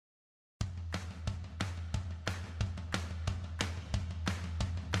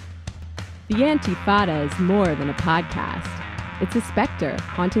The Antifada is more than a podcast. It's a specter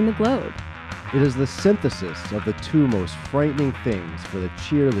haunting the globe. It is the synthesis of the two most frightening things for the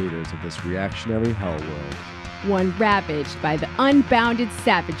cheerleaders of this reactionary hell world. One ravaged by the unbounded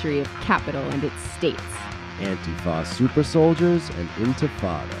savagery of capital and its states. Antifa super soldiers and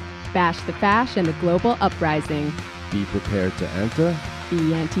Intifada. Bash the fash and the global uprising. Be prepared to enter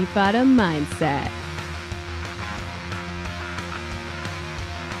The Antifada mindset.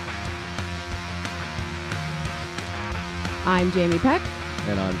 I'm Jamie Peck.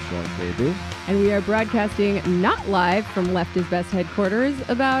 And I'm Sean KB. And we are broadcasting not live from Left is Best headquarters,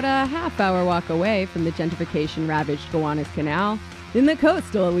 about a half-hour walk away from the gentrification-ravaged Gowanus Canal in the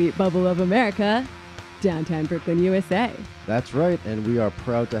coastal elite bubble of America, downtown Brooklyn, USA. That's right, and we are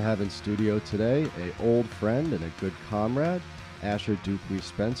proud to have in studio today an old friend and a good comrade, Asher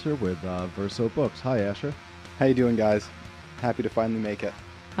Dupuy-Spencer with Verso Books. Hi, Asher. How you doing, guys? Happy to finally make it.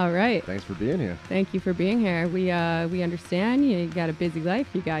 All right. Thanks for being here. Thank you for being here. We understand you got a busy life.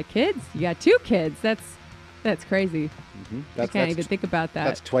 You got kids. You got 2 kids. That's crazy. Mm-hmm. I can't even think about that.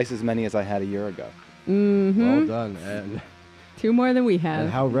 That's twice as many as I had a year ago. Mm-hmm. Well done. And 2 more than we have. And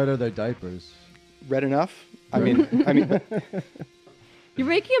how red are their diapers? Red enough? I mean, You're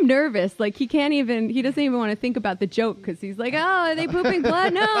making him nervous. Like he doesn't even want to think about the joke because he's like, oh, are they pooping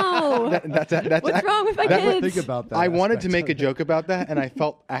blood? No. that's What's wrong with my kids? Think about that. I wanted to make a joke about that, and I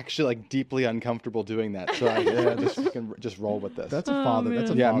felt actually like deeply uncomfortable doing that. So I just roll with this. That's a father. Man.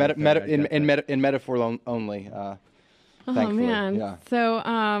 That's a yeah, father in metaphor only. Oh thankfully. man. Yeah.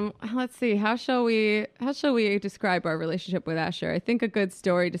 So let's see. How shall we describe our relationship with Asher? I think a good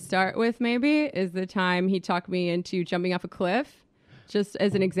story to start with maybe is the time he talked me into jumping off a cliff, just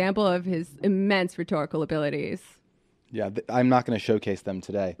as an example of his immense rhetorical abilities. Yeah, I'm not going to showcase them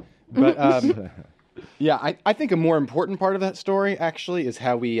today. But yeah, I think a more important part of that story actually is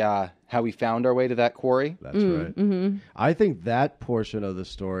how we found our way to that quarry. That's right. Mm-hmm. I think that portion of the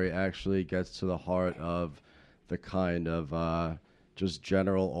story actually gets to the heart of the kind of just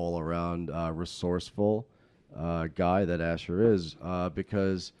general all-around resourceful guy that Asher is,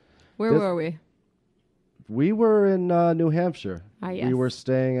 because... Where were we? We were in New Hampshire. Yes. We were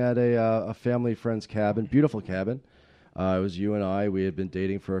staying at a family friend's cabin, beautiful cabin. It was you and I. We had been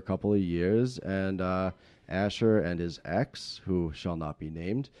dating for a couple of years, and Asher and his ex, who shall not be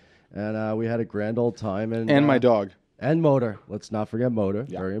named, and we had a grand old time. And my dog. And Motor. Let's not forget Motor.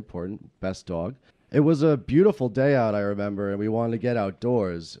 Yeah. Very important. Best dog. It was a beautiful day out, I remember, and we wanted to get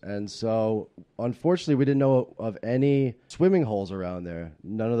outdoors. And so, unfortunately, we didn't know of any swimming holes around there.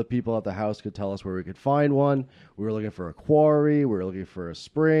 None of the people at the house could tell us where we could find one. We were looking for a quarry. We were looking for a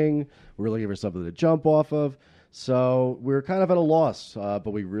spring. We were looking for something to jump off of. So we were kind of at a loss,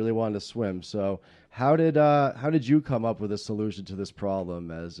 but we really wanted to swim. So how did you come up with a solution to this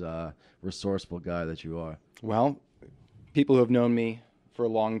problem as a resourceful guy that you are? Well, people who have known me for a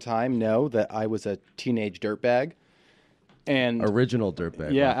long time know that I was a teenage dirtbag. And original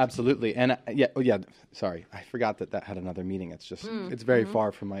dirtbag. Yeah, right? Absolutely. And sorry, I forgot that had another meaning. It's just it's very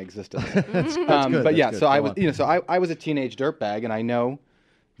far from my existence. That's good. But yeah, That's so good. I was a teenage dirtbag, and I know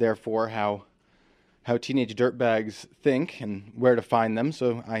therefore how teenage dirtbags think and where to find them.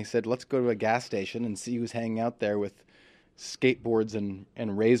 So I said, let's go to a gas station and see who's hanging out there with skateboards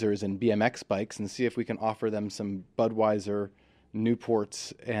and razors and BMX bikes, and see if we can offer them some Budweiser,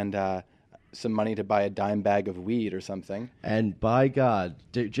 Newports, and some money to buy a dime bag of weed or something. And by God,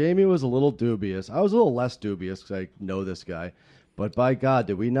 Jamie was a little dubious. I was a little less dubious because I know this guy. But by God,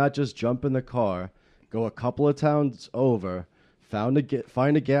 did we not just jump in the car, go a couple of towns over, find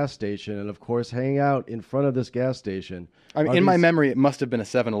a gas station, and of course hang out in front of this gas station. I mean, in my memory, it must have been a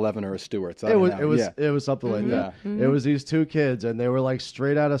 7-Eleven or a Stewart's. It was something like that. Mm-hmm. It was these 2 kids, and they were like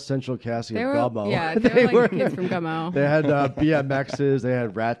straight out of Central Casting and Gummo. Yeah, they were like kids from Gummo. They had BMXs, they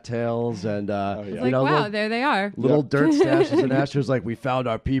had rat tails, and wow, there they are. Little dirt stashes, and Asher's like, we found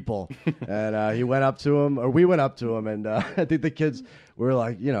our people. And we went up to him, and I think the kids were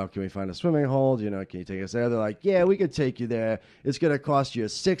like, can we find a swimming hole? Can you take us there? They're like, yeah, we could take you there. It's going to cost you a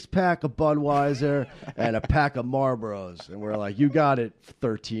 6-pack of Budweiser and a pack of Marlboros. And we're like, you got it,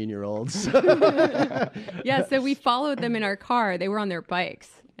 13-year-olds. Yeah, so we followed them in our car. They were on their bikes.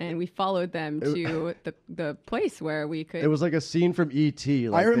 And we followed them to the place where we could. It was like a scene from E.T.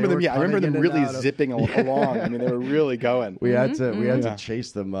 I remember them. Yeah, I remember them really zipping along. I mean, they were really going. We had to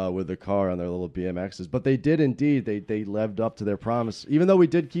chase them with the car on their little BMXs, but they did indeed. They lived up to their promise, even though we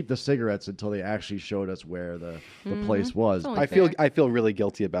did keep the cigarettes until they actually showed us where the place was. I feel really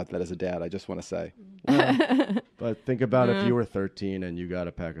guilty about that as a dad. I just want to say. But think about if you were 13 and you got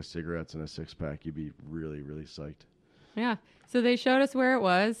a pack of cigarettes and a 6-pack, you'd be really, really psyched. Yeah. So they showed us where it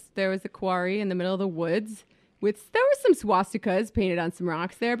was. There was a quarry in the middle of the woods. There were some swastikas painted on some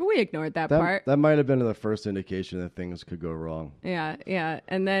rocks there, but we ignored that part. That might have been the first indication that things could go wrong. Yeah, yeah.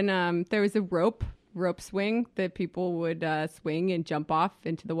 And then there was a rope swing that people would swing and jump off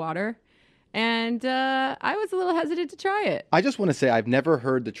into the water. And I was a little hesitant to try it. I just want to say I've never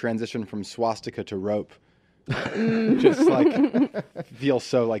heard the transition from swastika to rope. Just like feels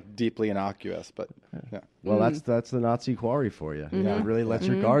so like deeply innocuous, but yeah. Well, that's the Nazi quarry for you. Mm-hmm. It really lets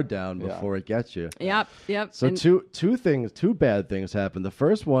your guard down before it gets you. Yep. So two bad things happened. The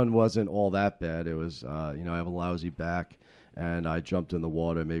first one wasn't all that bad. It was I have a lousy back, and I jumped in the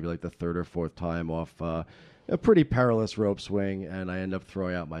water maybe like the third or fourth time off a pretty perilous rope swing, and I ended up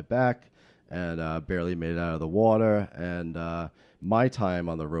throwing out my back and barely made it out of the water. And my time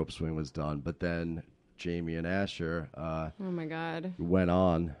on the rope swing was done, but then Jamie and Asher oh my God. went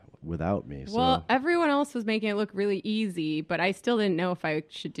on without me. Well, everyone else was making it look really easy, but I still didn't know if I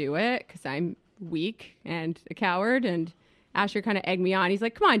should do it because I'm weak and a coward. And Asher kind of egged me on. He's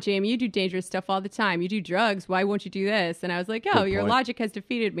like, come on, Jamie, you do dangerous stuff all the time. You do drugs. Why won't you do this? And I was like, oh, your logic has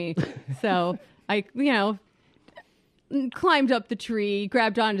defeated me. So I, climbed up the tree,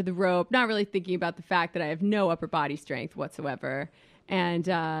 grabbed onto the rope, not really thinking about the fact that I have no upper body strength whatsoever. And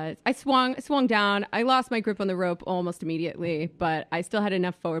I swung down. I lost my grip on the rope almost immediately, but I still had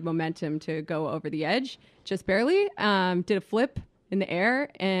enough forward momentum to go over the edge, just barely. Did a flip in the air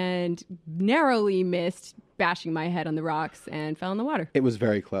and narrowly missed bashing my head on the rocks and fell in the water. It was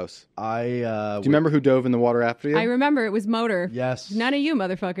very close. Do you remember who dove in the water after you? I remember. It was Motor. Yes. None of you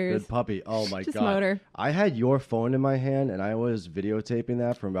motherfuckers. Good puppy. Oh, my Just God. Motor. I had your phone in my hand, and I was videotaping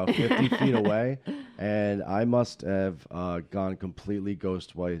that from about 50 feet away, and I must have gone completely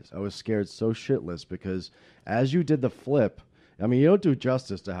ghost white. I was scared so shitless because as you did the flip, I mean, you don't do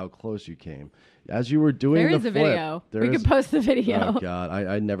justice to how close you came. As you were doing there the is flip... a video. We could post the video. Oh, God.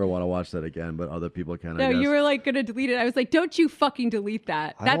 I never want to watch that again, but other people can, No, I guess. you were like going to delete it. I was like, don't you fucking delete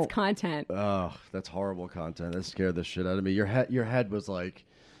that. That's content. Oh, that's horrible content. That scared the shit out of me. Your head was like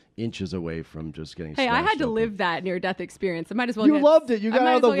inches away from just getting Hey, I had smashed to open. live that near-death experience. I might as well You loved it. You got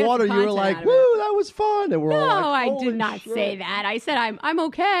out of the water. You were like, woo, that was fun. And we're all like, no, I holy did not shit. say that. I said I'm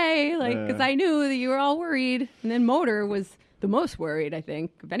okay, because I knew that you were all worried. And then Motor was the most worried, I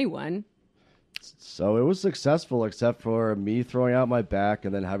think, of anyone. So it was successful, except for me throwing out my back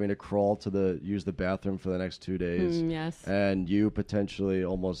and then having to crawl to use the bathroom for the next 2 days. Yes. And you potentially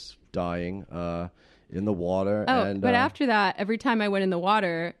almost dying in the water. Oh, and, but after that, every time I went in the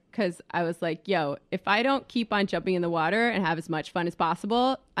water, because I was like, yo, if I don't keep on jumping in the water and have as much fun as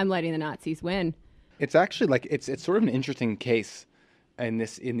possible, I'm letting the Nazis win. It's actually like it's sort of an interesting case in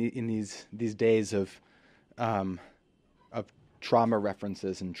these days of trauma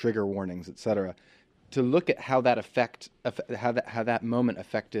references and trigger warnings, etc. To look at how that moment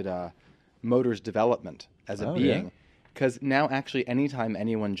affected Motor's development as a being, because now actually anytime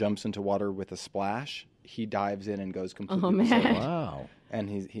anyone jumps into water with a splash, he dives in and goes completely. Oh man! Wow. And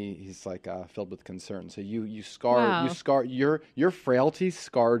he's like filled with concern. So you scar your frailty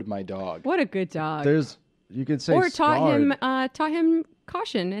scarred my dog. What a good dog! You can say or scarred. taught him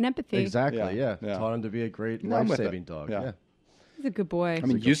caution and empathy. Exactly. Yeah. Taught him to be a great I'm with life-saving it. dog. Yeah. Yeah. He's a good boy. I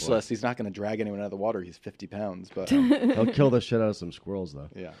mean, useless. He's not going to drag anyone out of the water. He's 50 pounds, but He'll kill the shit out of some squirrels, though.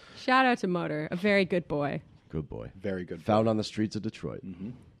 yeah, Shout out to Motor, a very good boy. Good boy. very good. Found on the streets of Detroit.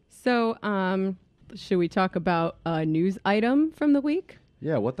 Mm-hmm. So, should we talk about a news item from the week?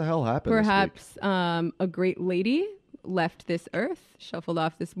 Yeah, what the hell happened Perhaps a great lady left this earth, shuffled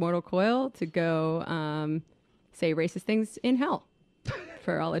off this mortal coil to go say racist things in hell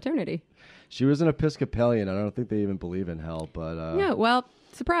for all eternity. She was an Episcopalian. I don't think they even believe in hell, but... Yeah, well,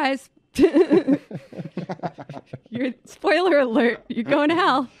 surprise. Spoiler alert, you're going to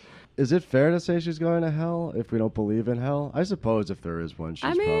hell. Is it fair to say she's going to hell if we don't believe in hell? I suppose if there is one,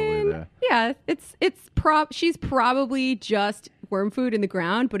 she's probably there. Yeah, she's probably just worm food in the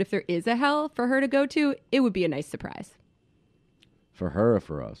ground, but if there is a hell for her to go to, it would be a nice surprise. For her or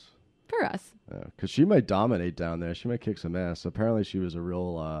for us? For us. Because she might dominate down there. She might kick some ass. Apparently she was a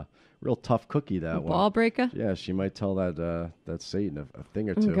real tough cookie, that one. Ball breaker? Yeah, she might tell that Satan a thing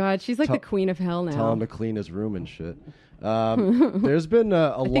or Oh, two. God, she's like the queen of hell now. Tell him to clean his room and shit. There's been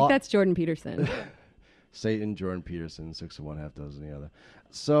a lot... I think that's Jordan Peterson. Satan, Jordan Peterson, 6 of one, half dozen the other.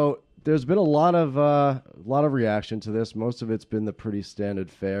 So there's been a lot of reaction to this. Most of it's been the pretty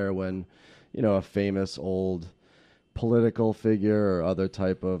standard fare when, a famous old political figure or other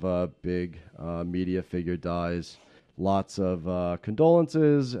type of big media figure dies. Lots of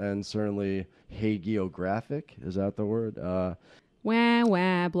condolences and certainly hagiographic. Is that the word? Wah,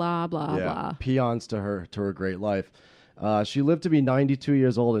 wah, blah, blah, blah. Peons to her great life. She lived to be 92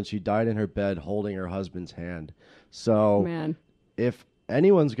 years old, and she died in her bed holding her husband's hand. So Man. if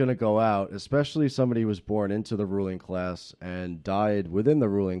anyone's going to go out, especially somebody who was born into the ruling class and died within the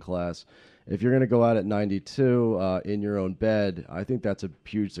ruling class, if you're going to go out at 92 in your own bed, I think that's a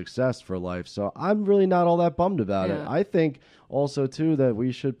huge success for life. So I'm really not all that bummed about it. I think also, too, that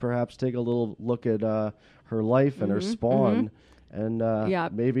we should perhaps take a little look at her life and her spawn and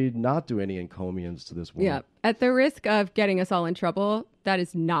maybe not do any encomiums to this woman. Yeah. At the risk of getting us all in trouble, that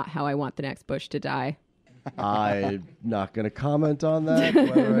is not how I want the next Bush to die. I'm not going to comment on that,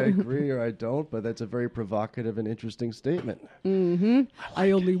 whether I agree or I don't, but that's a very provocative and interesting statement. Mm-hmm. I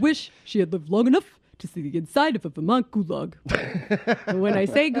only wish she had lived long enough to see the inside of a Vermont gulag. And when I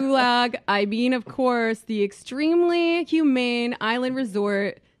say gulag, I mean, of course, the extremely humane island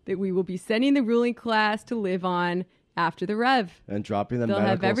resort that we will be sending the ruling class to live on after the Rev. And dropping them They'll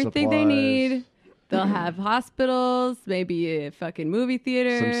medical have everything they supplies. need. They'll have hospitals, maybe a fucking movie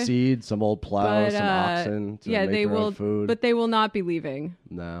theater. Some seeds, some old plows, some oxen to make they their will, own food. but they will not be leaving.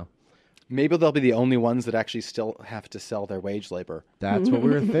 No. Maybe they'll be the only ones that actually still have to sell their wage labor. That's what we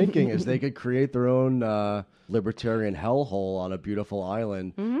were thinking, is they could create their own libertarian hellhole on a beautiful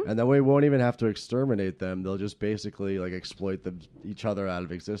island, and then we won't even have to exterminate them. They'll just basically like exploit each other out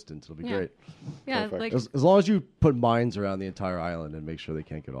of existence. It'll be great. Yeah, Perfect. like As long as you put mines around the entire island and make sure they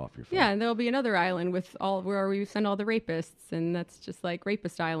can't get off your phone. yeah, and there'll be another island with all where we send all the rapists, and that's just like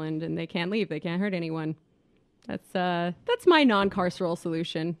Rapist Island, and they can't leave. They can't hurt anyone. That's my non-carceral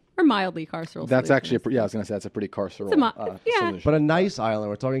solution, or mildly carceral. That's solution. actually, I was going to say that's a pretty carceral yeah. solution. But a nice island.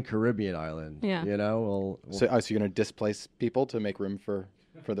 We're talking Caribbean island. Yeah. You know? So you're going to displace people to make room for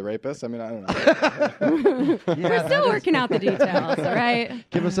the rapists? I mean, I don't know. We're still working out the details. All right,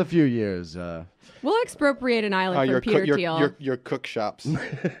 Give us a few years. we'll expropriate an island from Peter Thiel. your cook shops.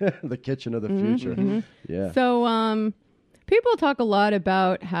 The kitchen of the future. Yeah. So, people talk a lot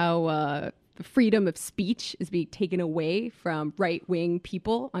about how the freedom of speech is being taken away from right-wing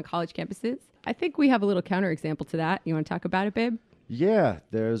people on college campuses. I think we have a little counterexample to that. You want to talk about it, babe? Yeah,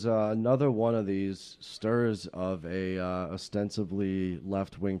 there's another one of these stirs of a ostensibly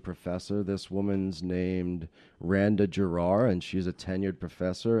left-wing professor. This woman's named Randa Jarrar, and she's a tenured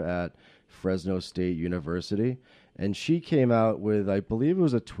professor at Fresno State University. And she came out with, I believe it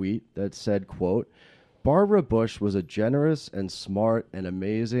was a tweet that said, quote, "Barbara Bush was a generous and smart and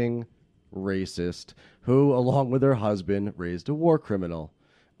amazing racist who, along with her husband, raised a war criminal,"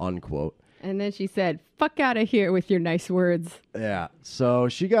 unquote. And then she said, "Fuck out of here with your nice words." Yeah, so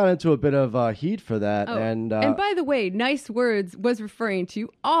she got into a bit of heat for that. Oh, and by the way, nice words was referring to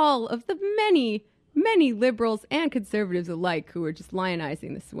all of the many, many liberals and conservatives alike who were just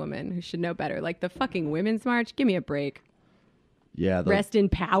lionizing this woman who should know better. Like the fucking Women's March. Give me a break. yeah, Rest in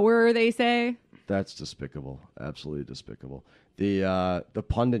power, they say. that's despicable. Absolutely despicable. The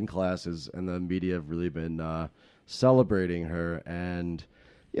pundit classes and the media have really been celebrating her, and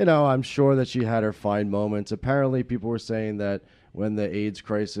you know, I'm sure that she had her fine moments. Apparently, people were saying that when the AIDS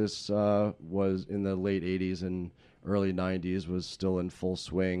crisis was in the late 80s and early 90s was still in full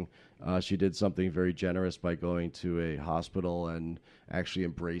swing, she did something very generous by going to a hospital and actually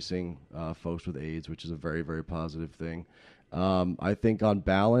embracing folks with AIDS, which is a very, very positive thing. I think on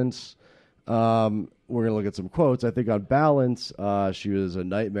balance, we're going to look at some quotes. I think on balance, she was a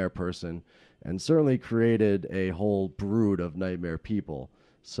nightmare person and certainly created a whole brood of nightmare people.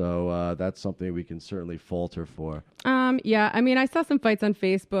 So that's something we can certainly fault her for. Yeah, I mean, I saw some fights on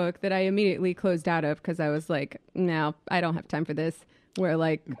Facebook that I immediately closed out of because I was like, no, I don't have time for this. Where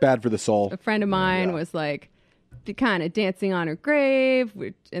like Bad for the soul. a friend of mine was like kind of dancing on her grave,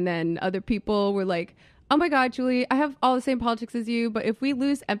 and then other people were like, "Oh my God, Julie, I have all the same politics as you, but if we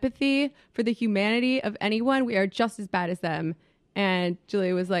lose empathy for the humanity of anyone, we are just as bad as them." And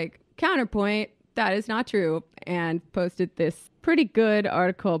Julie was like, "Counterpoint, that is not true," and posted this pretty good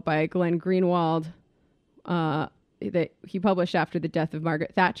article by Glenn Greenwald that he published after the death of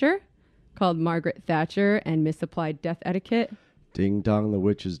Margaret Thatcher, called "Margaret Thatcher and Misapplied Death Etiquette." Ding dong, the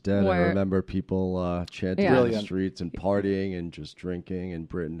witch is dead. I Where- remember people chanting Yeah. on the Brilliant. streets and partying and just drinking in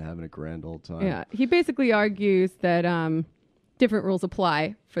Britain, having a grand old time. Yeah, he basically argues that different rules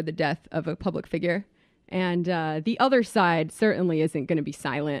apply for the death of a public figure, and the other side certainly isn't going to be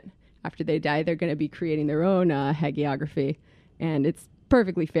silent after they die. They're going to be creating their own hagiography, and it's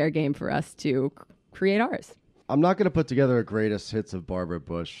perfectly fair game for us to create ours. I'm not going to put together a greatest hits of Barbara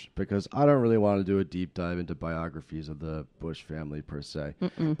Bush because I don't really want to do a deep dive into biographies of the Bush family per se.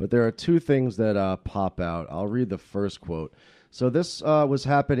 But there are two things that pop out. I'll read the first quote. So this was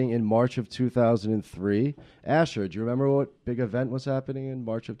happening in March of 2003. Asher, do you remember what big event was happening in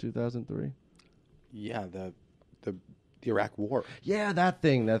March of 2003? Yeah, the the Iraq War. Yeah, that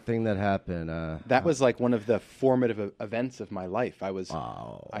thing that happened. That was like one of the formative events of my life. I was,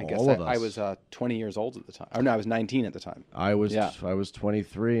 I guess, I was 20 years old at the time. Or no, I was 19 at the time. I was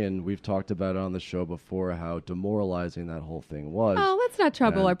 23, and we've talked about it on the show before how demoralizing that whole thing was. Oh, let's not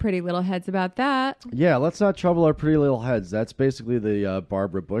trouble our pretty little heads about that. Yeah, let's not trouble our pretty little heads. That's basically the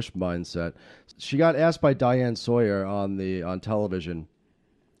Barbara Bush mindset. She got asked by Diane Sawyer on television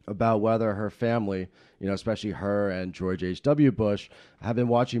about whether her family, especially her and George H.W. Bush, have been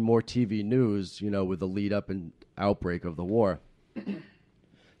watching more TV news, with the lead up and outbreak of the war.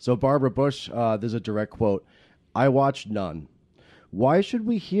 So Barbara Bush, there's a direct quote, "I watched none. Why should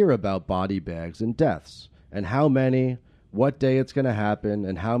we hear about body bags and deaths? And how many, what day it's going to happen,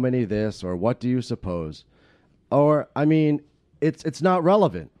 and how many this, or what do you suppose? Or, it's not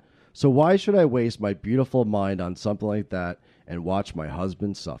relevant. So why should I waste my beautiful mind on something like that and watch my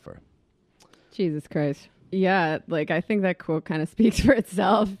husband suffer?" Jesus Christ. Yeah, I think that quote kind of speaks for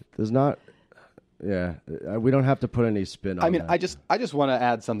itself. There's not... Yeah, we don't have to put any spin on that. I just want to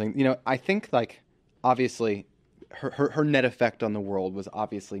add something. I think, obviously, her net effect on the world was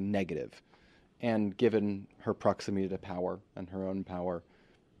obviously negative, and given her proximity to power and her own power.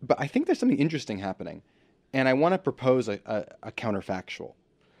 But I think there's something interesting happening, and I want to propose a counterfactual,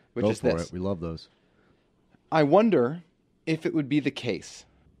 which is this. Go for it. We love those. I wonder if it would be the case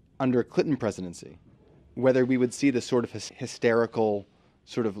under a Clinton presidency, whether we would see this sort of hysterical,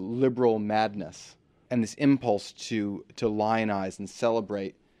 sort of liberal madness and this impulse to lionize and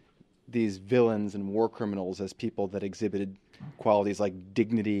celebrate these villains and war criminals as people that exhibited qualities like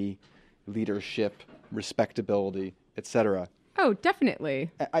dignity, leadership, respectability, etc. Oh,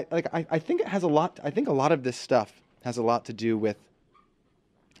 definitely. I think it has a lot. I think a lot of this stuff has a lot to do with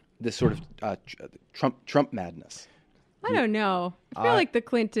this sort of Trump madness. I don't know. I feel like the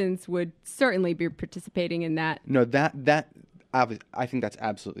Clintons would certainly be participating in that. No, I think that's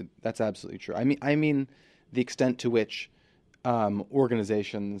absolutely true. I mean, the extent to which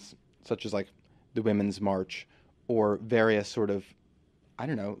organizations such as the Women's March or various sort of,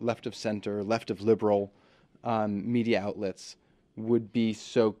 left of center, left of liberal media outlets would be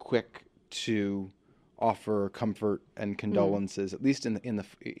so quick to offer comfort and condolences, at least in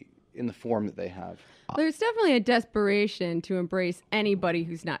the form that they have. There's definitely a desperation to embrace anybody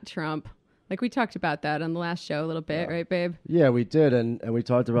who's not Trump. We talked about that on the last show a little bit, right, babe? Yeah, we did, and we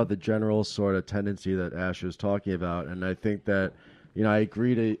talked about the general sort of tendency that Asher's talking about, and I think that, I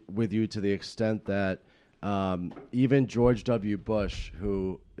agree with you to the extent that even George W. Bush,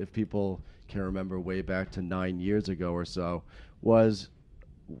 who, if people can remember way back to 9 years ago or so, was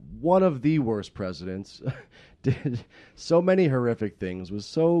one of the worst presidents, did so many horrific things, was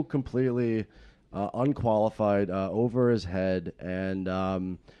so completely unqualified, over his head,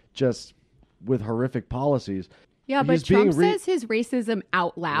 and just with horrific policies. Yeah, but Trump says his racism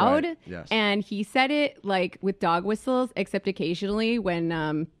out loud, right, yes. And he said it with dog whistles, except occasionally when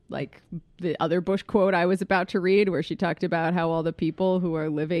the other Bush quote I was about to read, where she talked about how all the people who are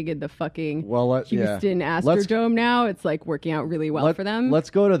living in the fucking Houston Astrodome now, it's working out really well for them.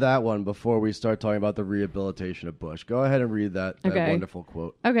 Let's go to that one before we start talking about the rehabilitation of Bush. Go ahead and read that wonderful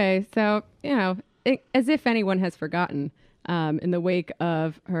quote. Okay, so, as if anyone has forgotten, in the wake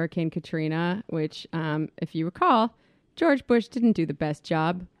of Hurricane Katrina, which, if you recall, George Bush didn't do the best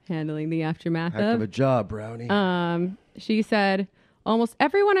job handling the aftermath Heck of a job, Brownie. She said, "Almost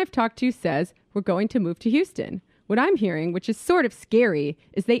everyone I've talked to says we're going to move to Houston. What I'm hearing, which is sort of scary,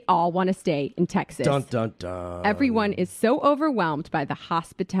 is they all want to stay in Texas. Dun, dun, dun. Everyone is so overwhelmed by the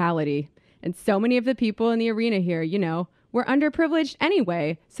hospitality. And so many of the people in the arena here, were underprivileged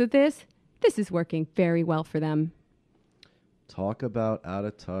anyway. So this is working very well for them." Talk about out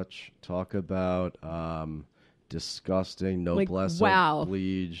of touch. Talk about disgusting, noblesse wow.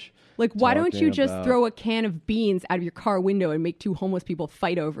 oblige. Why don't you just throw a can of beans out of your car window and make two homeless people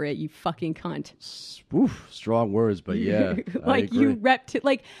fight over it, you fucking cunt? Oof, strong words, but yeah.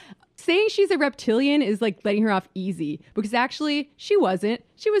 Saying she's a reptilian is letting her off easy, because actually she wasn't.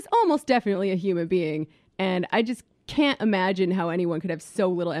 She was almost definitely a human being. And I just can't imagine how anyone could have so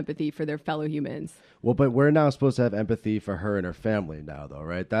little empathy for their fellow humans. Well, but we're now supposed to have empathy for her and her family now, though,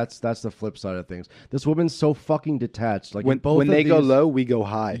 right? That's the flip side of things. This woman's so fucking detached. When they go low, we go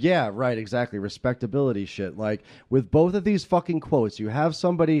high. Yeah, right, exactly. Respectability shit. With both of these fucking quotes, you have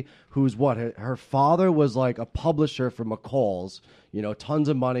somebody who's her father was a publisher for McCall's, tons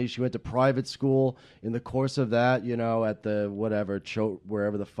of money. She went to private school. In the course of that, at the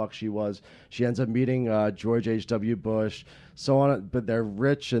wherever the fuck she was, she ends up meeting George H.W. Bush, so on. But they're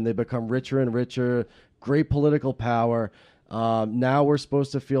rich and they become richer and richer. Great political power. Now we're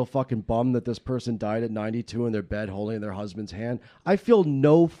supposed to feel fucking bummed that this person died at 92 in their bed holding their husband's hand. I feel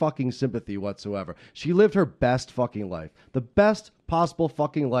no fucking sympathy whatsoever. She lived her best fucking life. The best possible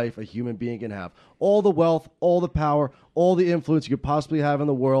fucking life a human being can have. All the wealth, all the power, all the influence you could possibly have in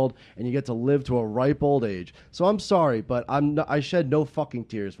the world, and you get to live to a ripe old age. So I'm sorry, but I shed no fucking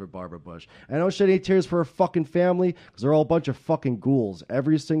tears for Barbara Bush. And I don't shed any tears for her fucking family, because they're all a bunch of fucking ghouls.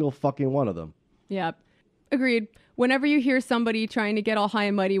 Every single fucking one of them. Yeah. Agreed. Whenever you hear somebody trying to get all high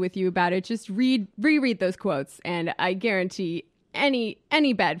and muddy with you about it, just reread those quotes, and I guarantee any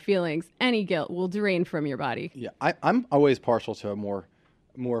bad feelings, any guilt will drain from your body. Yeah, I'm always partial to a more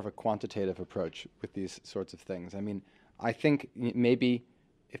of a quantitative approach with these sorts of things. I mean, I think maybe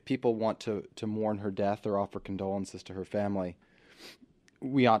if people want to mourn her death or offer condolences to her family,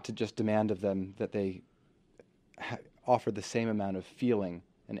 we ought to just demand of them that they offer the same amount of feeling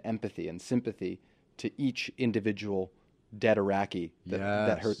and empathy and sympathy to each individual dead Iraqi.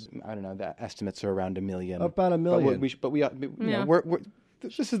 That her, I don't know, that estimates are around 1 million. About 1 million. This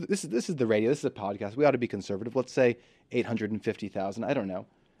is the radio. This is a podcast. We ought to be conservative. Let's say 850,000. I don't know.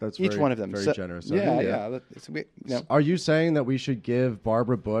 That's each one of them. Very generous. Of Yeah, you, yeah. Are you saying that we should give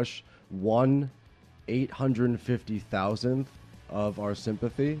Barbara Bush 1/850,000th of our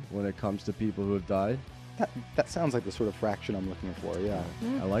sympathy when it comes to people who have died? That sounds like the sort of fraction I'm looking for. Yeah.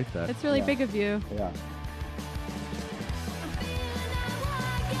 I like that. It's really big of you. Yeah.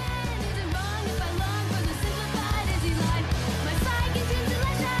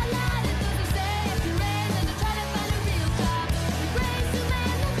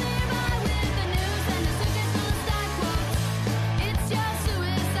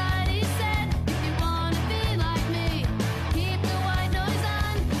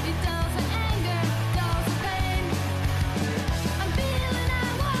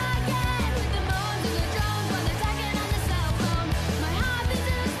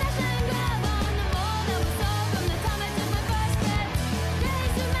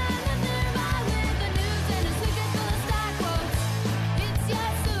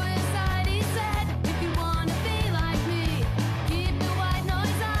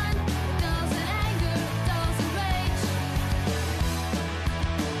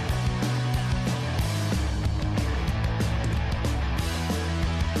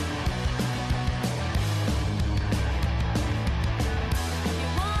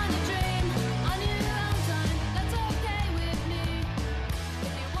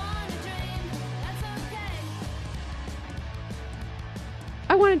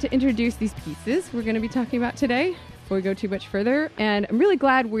 I wanted to introduce these pieces we're going to be talking about today before we go too much further. And I'm really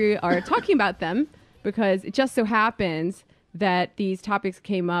glad we are talking about them because it just so happens that these topics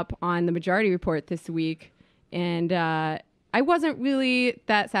came up on the Majority Report this week. And I wasn't really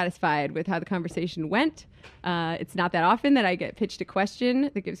that satisfied with how the conversation went. It's not that often that I get pitched a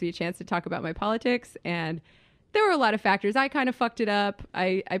question that gives me a chance to talk about my politics. And there were a lot of factors. I kind of fucked it up.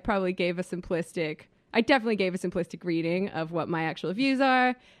 I probably gave a simplistic... I definitely gave a simplistic reading of what my actual views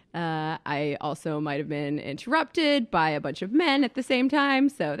are. I also might have been interrupted by a bunch of men at the same time,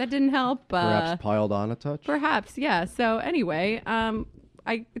 so that didn't help. Perhaps piled on a touch? Perhaps, yeah. So anyway,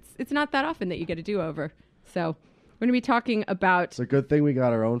 it's not that often that you get a do-over. So we're going to be talking about... It's a good thing we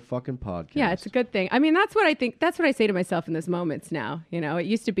got our own fucking podcast. Yeah, it's a good thing. I mean, that's what I think. That's what I say to myself in those moments now. You know, it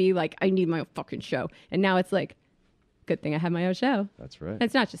used to be like, I need my own fucking show. And now it's like, good thing I have my own show. That's right. And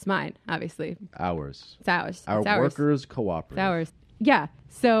it's not just mine, obviously. Ours. It's ours. Our it's ours. workers cooperative. It's ours. Yeah.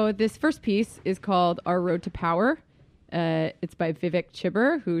 So this first piece is called Our Road to Power. It's by Vivek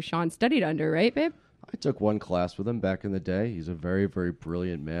Chibber, who Sean studied under, right, babe? I took one class with him back in the day. He's a very, very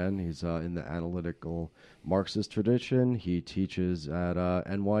brilliant man. He's in the analytical Marxist tradition. He teaches at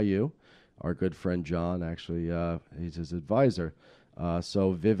NYU. Our good friend John, actually, he's his advisor.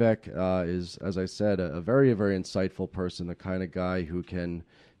 So Vivek is, as I said, a very, very insightful person, the kind of guy who can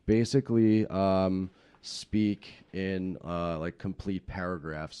basically speak in like complete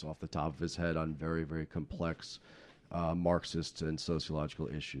paragraphs off the top of his head on very, very complex Marxist and sociological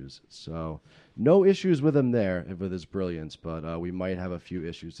issues. So no issues with him there, with his brilliance, but we might have a few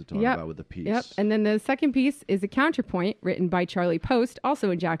issues to talk about with the piece. Yep. And then the second piece is a counterpoint written by Charlie Post,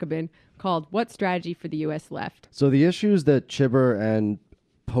 also in Jacobin, called What Strategy for the U.S. Left? So the issues that Chibber and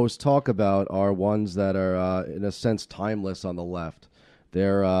Post talk about are ones that are, in a sense, timeless on the left.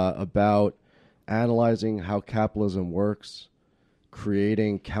 They're about analyzing how capitalism works,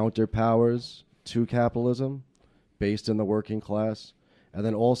 creating counterpowers to capitalism based in the working class, and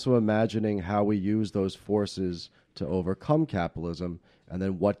then also imagining how we use those forces to overcome capitalism, and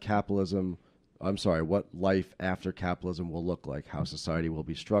then what capitalism what life after capitalism will look like, how society will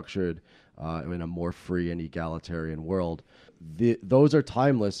be structured in a more free and egalitarian world. Those are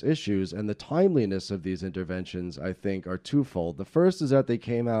timeless issues, and the timeliness of these interventions, I think, are twofold. The first is that they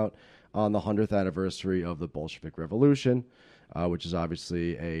came out on the 100th anniversary of the Bolshevik Revolution, which is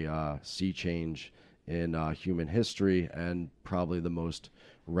obviously a sea change in human history and probably the most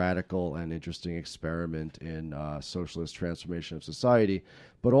radical and interesting experiment in socialist transformation of society.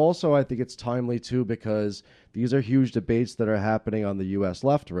 But also I think it's timely too because these are huge debates that are happening on the U.S.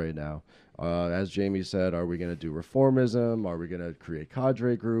 left right now. As Jamie said, are we going to do reformism? Are we going to create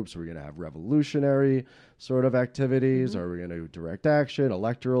cadre groups? Are we going to have revolutionary sort of activities? Are we going to do direct action,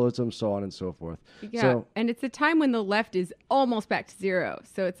 electoralism, so on and so forth? Yeah, and it's a time when the left is almost back to zero.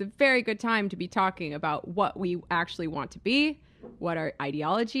 So it's a very good time to be talking about what we actually want to be, what our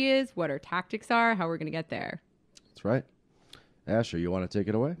ideology is, what our tactics are, how we're going to get there. That's right. Asher, you want to take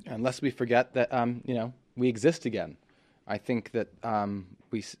it away? Unless we forget that, we exist again. I think that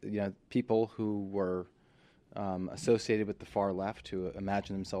people who were associated with the far left, who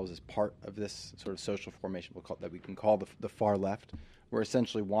imagine themselves as part of this sort of social formation that we can call the far left, were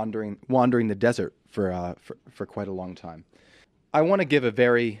essentially wandering the desert for quite a long time. I want to give a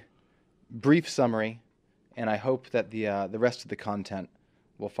very brief summary, and I hope that the rest of the content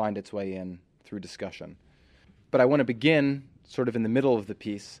will find its way in through discussion. But I want to begin sort of in the middle of the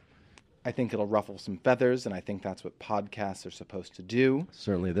piece. I think it'll ruffle some feathers, and I think that's what podcasts are supposed to do.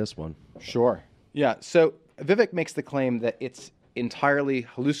 Certainly this one. Sure. Yeah, so Vivek makes the claim that it's entirely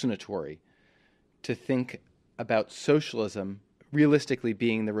hallucinatory to think about socialism realistically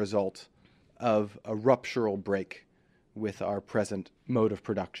being the result of a ruptural break with our present mode of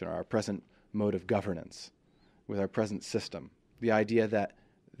production, or our present mode of governance, with our present system. The idea that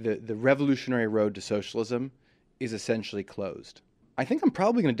the revolutionary road to socialism is essentially closed. I think I'm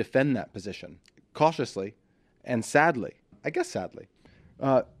probably going to defend that position, cautiously and sadly. I guess sadly.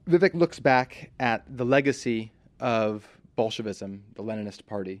 Vivek looks back at the legacy of Bolshevism, the Leninist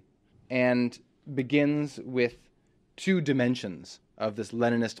party, and begins with two dimensions of this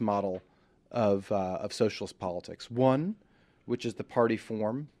Leninist model of socialist politics. One, which is the party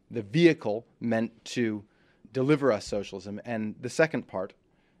form, the vehicle meant to deliver us socialism, and the second part,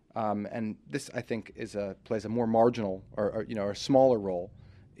 and this I think plays a more marginal or a smaller role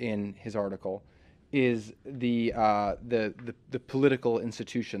in his article, is the political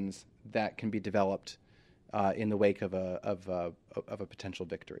institutions that can be developed in the wake of a potential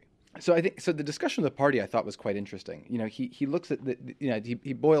victory. So I think the discussion of the party I thought was quite interesting. He looks at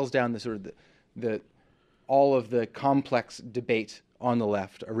he boils down the sort of the all of the complex debate on the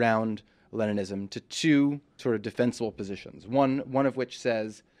left around Leninism to two sort of defensible positions. One of which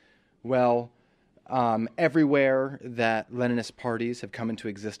says, well, everywhere that Leninist parties have come into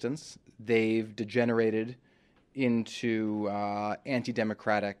existence, they've degenerated into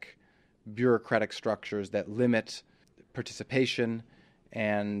anti-democratic, bureaucratic structures that limit participation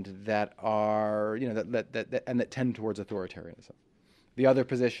and that are, that tend towards authoritarianism. The other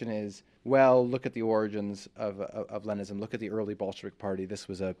position is, well, look at the origins of Leninism. Look at the early Bolshevik Party. This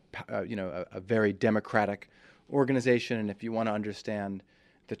was a very democratic organization, and if you want to understand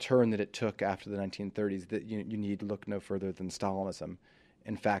the turn that it took after the 1930s, that you need to look no further than Stalinism.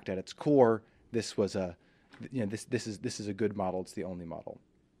 In fact, at its core, this was this is a good model. It's the only model.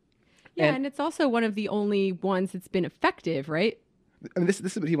 Yeah, and it's also one of the only ones that's been effective, right? I mean, this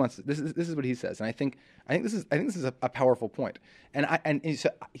is what he wants. This is what he says, and I think this is a powerful point. And I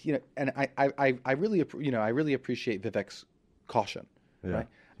really appreciate Vivek's caution. Yeah.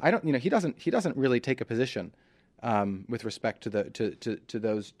 Right? He doesn't really take a position with respect to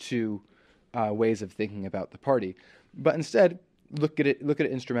those two ways of thinking about the party, but instead look at it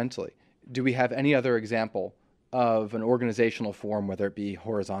instrumentally. Do we have any other example of an organizational form, whether it be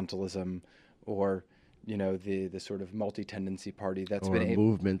horizontalism or the sort of multi-tendency party that's been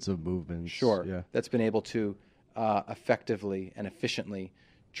movements of movements? Sure, yeah. That's been able to effectively and efficiently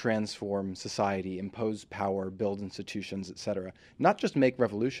transform society, impose power, build institutions, etc. Not just make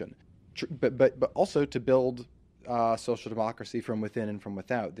revolution, but also to build social democracy from within and from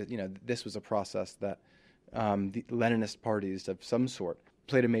without. This was a process that the Leninist parties of some sort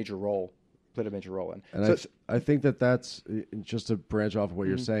played a major role in. And so, I think that's just to branch off of what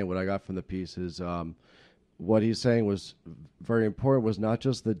you're saying. What I got from the piece is what he's saying was very important. Was not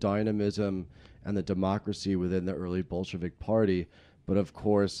just the dynamism and the democracy within the early Bolshevik Party, but of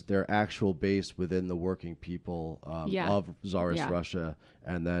course their actual base within the working people of Tsarist Russia,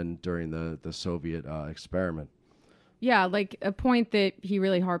 and then during the Soviet experiment. Yeah, like a point that he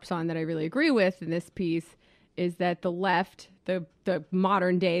really harps on that I really agree with in this piece is that the left, the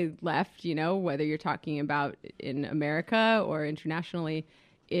modern day left, whether you're talking about in America or internationally,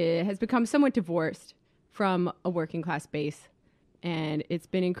 it has become somewhat divorced from a working class base. And it's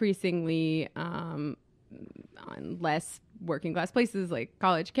been increasingly on less working class places like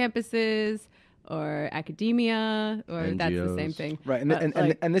college campuses or academia, or NGOs. That's the same thing. Right,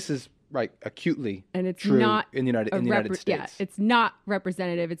 and this is right acutely and it's true not in the United States. Yeah, it's not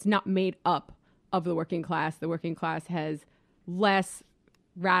representative. It's not made up of the working class. The working class has less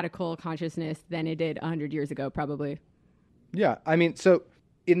radical consciousness than it did 100 years ago, probably. Yeah, I mean, so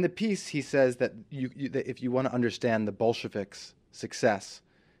in the piece, he says that that if you want to understand the Bolsheviks' success,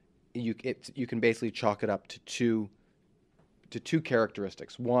 you can basically chalk it up to two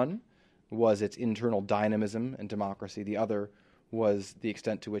characteristics. One was its internal dynamism and democracy. The other was the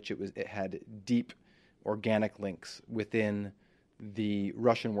extent to which it had deep organic links within the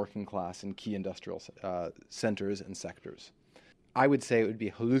Russian working class and key industrial centers and sectors. I would say it would be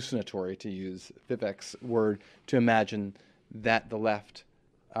hallucinatory, to use Vivek's word, to imagine that the left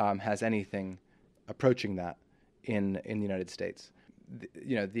has anything approaching that in the United States.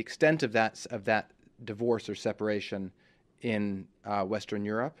 The extent of that divorce or separation in Western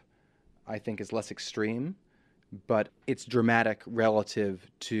Europe, I think, is less extreme, but it's dramatic relative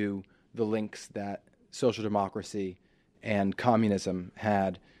to the links that social democracy and communism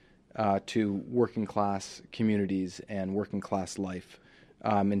had to working class communities and working class life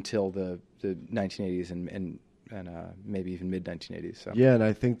until the 1980s and maybe even mid 1980s. So. Yeah, and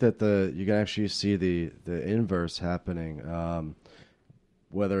I think that you can actually see the inverse happening,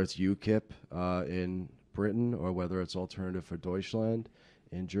 whether it's UKIP in Britain or whether it's Alternative for Deutschland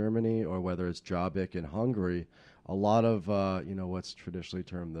in Germany or whether it's Jobbik in Hungary. A lot of what's traditionally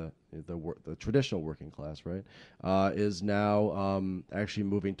termed the traditional working class, right, is now actually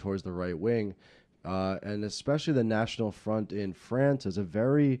moving towards the right wing, and especially the National Front in France is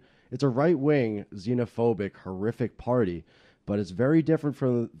it's a right wing, xenophobic, horrific party, but it's very different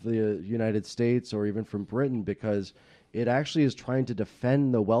from the United States or even from Britain because it actually is trying to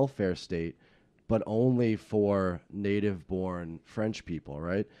defend the welfare state, but only for native-born French people,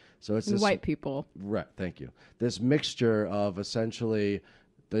 right? So it's this white people. Right, thank you. This mixture of essentially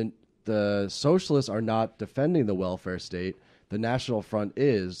the socialists are not defending the welfare state, the National Front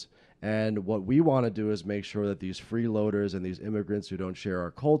is, and what we want to do is make sure that these freeloaders and these immigrants who don't share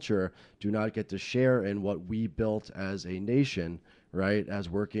our culture do not get to share in what we built as a nation, right, as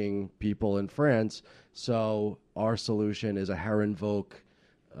working people in France. So our solution is a Herrenvolk,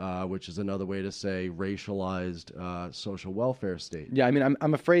 which is another way to say racialized social welfare state. Yeah, I mean,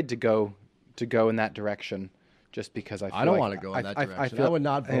 I'm afraid to go in that direction, just because I don't want to go in that direction. I would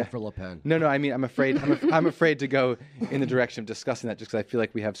not vote for Le Pen. No. I mean, I'm afraid. I'm afraid to go in the direction of discussing that, just because I feel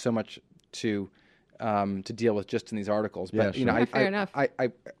like we have so much to deal with just in these articles. But yeah, sure. Fair enough.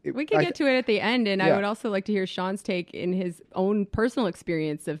 We can get to it at the end, and I would also like to hear Sean's take in his own personal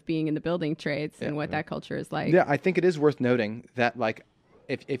experience of being in the building trades and what that culture is like. Yeah, I think it is worth noting that, like,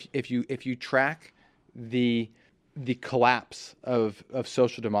 if you track the collapse of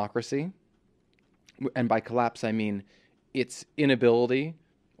social democracy, and by collapse I mean its inability,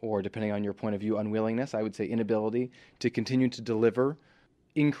 or depending on your point of view, unwillingness, I would say inability to continue to deliver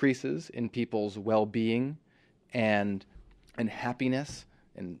increases in people's well-being and happiness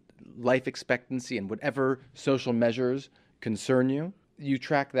and life expectancy and whatever social measures concern you. You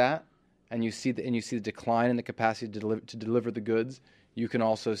track that, and you see the decline in the capacity to deliver the goods. You can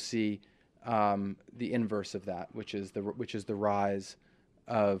also see the inverse of that, which is the rise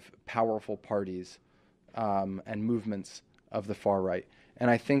of powerful parties and movements of the far right. And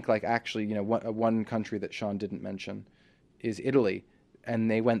I think, like, actually, one country that Sean didn't mention is Italy, and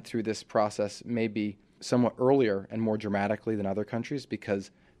they went through this process maybe somewhat earlier and more dramatically than other countries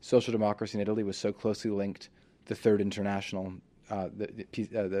because social democracy in Italy was so closely linked to the Third International,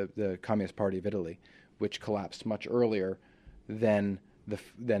 the Communist Party of Italy, which collapsed much earlier than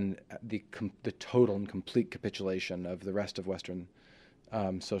the total and complete capitulation of the rest of Western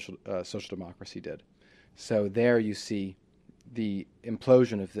social democracy did. So there you see the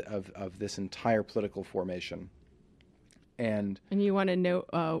implosion of this entire political formation. And you want to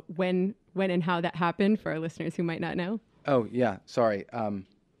know when and how that happened for our listeners who might not know? Oh, yeah, sorry.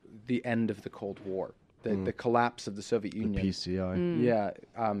 The end of the Cold War. The collapse of the Soviet Union. The PCI.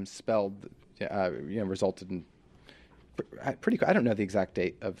 Resulted in I don't know the exact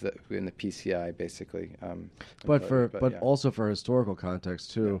date in the PCI, basically. But also for historical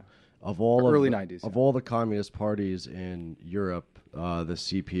context too, of all early of 90s, of all the communist parties in Europe, the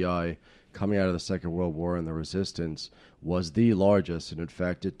CPI coming out of the Second World War and the resistance was the largest, and in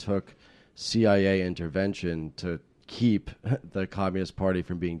fact, it took CIA intervention to keep the Communist Party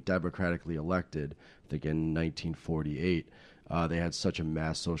from being democratically elected. I think in 1948, they had such a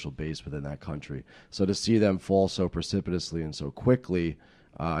mass social base within that country. So to see them fall so precipitously and so quickly,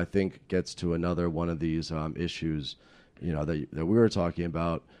 I think gets to another one of these issues, that we were talking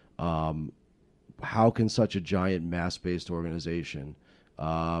about. How can such a giant mass-based organization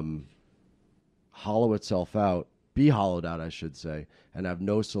hollow itself out, be hollowed out, I should say, and have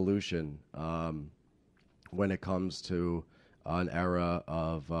no solution when it comes to an era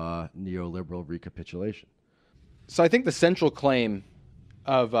of neoliberal recapitulation? So I think the central claim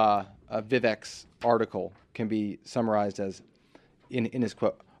of Vivek's article can be summarized as, in his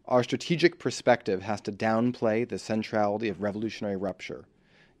quote, "Our strategic perspective has to downplay the centrality of revolutionary rupture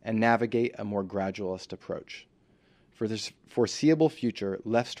and navigate a more gradualist approach. For this foreseeable future,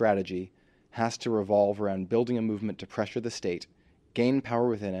 left strategy has to revolve around building a movement to pressure the state, gain power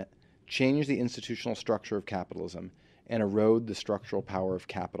within it, change the institutional structure of capitalism, and erode the structural power of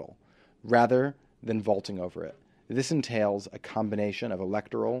capital, rather than vaulting over it. This entails a combination of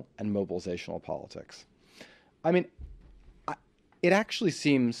electoral and mobilizational politics." I mean, it actually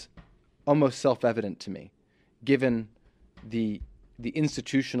seems almost self-evident to me, given the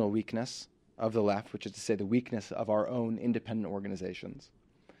institutional weakness of the left, which is to say the weakness of our own independent organizations,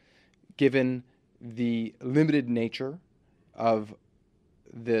 given the limited nature of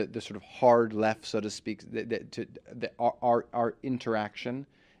the sort of hard left, so to speak, our interaction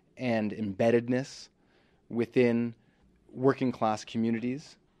and embeddedness within working class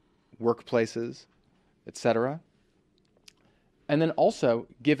communities, workplaces, etc. And then also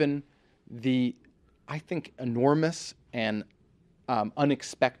given the, I think, enormous and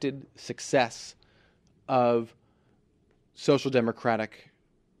unexpected success of social democratic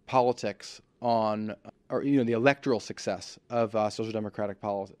politics the electoral success of social democratic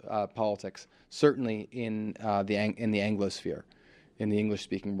politics, certainly in the Anglosphere, in the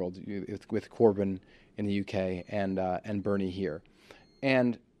English-speaking world, with Corbyn in the UK and Bernie here.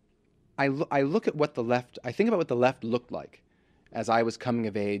 And I look at what the left, I think about what the left looked like as I was coming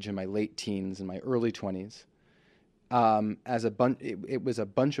of age in my late teens and my early 20s. It was a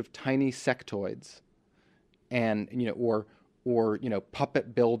bunch of tiny sectoids, and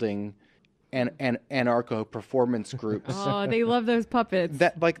puppet building and anarcho performance groups. Oh, they love those puppets.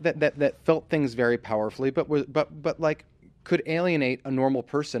 That felt things very powerfully, but could alienate a normal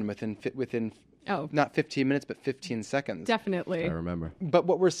person within not 15 minutes but 15 seconds. Definitely. I remember. But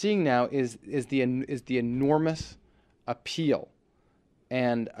what we're seeing now is the enormous appeal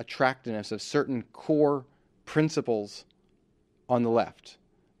and attractiveness of certain core principles on the left,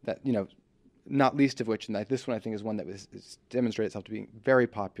 that not least of which, and this one I think is one that is demonstrated itself to be very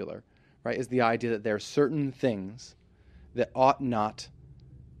popular, right? Is the idea that there are certain things that ought not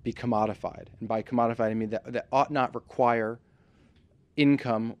be commodified, and by commodified I mean that ought not require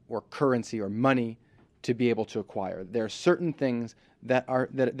income or currency or money to be able to acquire. There are certain things that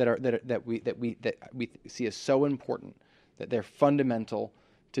we see as so important that they're fundamental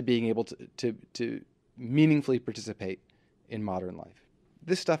to being able to meaningfully participate in modern life.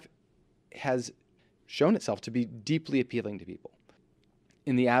 This stuff has shown itself to be deeply appealing to people.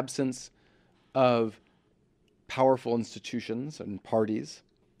 In the absence of powerful institutions and parties,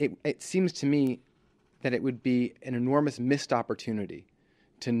 it seems to me that it would be an enormous missed opportunity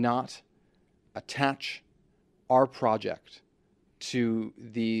to not attach our project to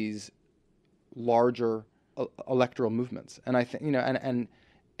these larger electoral movements. And I think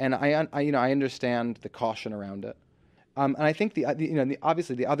I understand the caution around it. And I think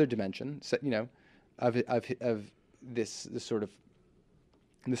obviously the other dimension, of this sort of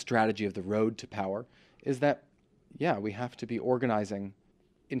the strategy of the road to power is that, we have to be organizing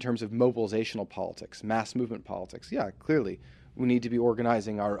in terms of mobilizational politics, mass movement politics. Yeah, clearly we need to be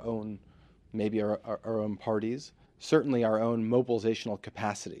organizing our own, maybe our own parties, certainly our own mobilizational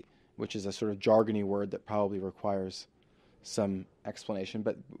capacity, which is a sort of jargony word that probably requires some explanation.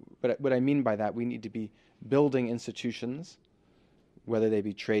 But what I mean by that, we need to be building institutions, whether they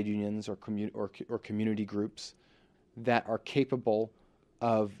be trade unions or community groups, that are capable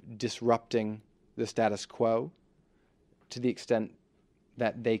of disrupting the status quo to the extent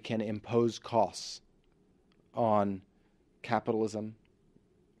that they can impose costs on capitalism,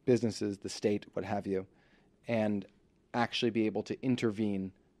 businesses, the state, what have you, and actually be able to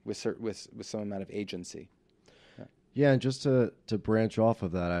intervene with some amount of agency. Yeah, and just to branch off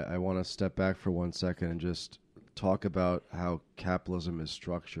of that, I want to step back for 1 second and just talk about how capitalism is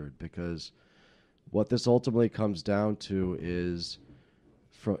structured, because what this ultimately comes down to is,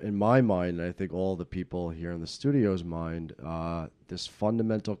 in my mind, and I think all the people here in the studio's mind, this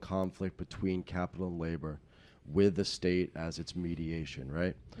fundamental conflict between capital and labor, with the state as its mediation,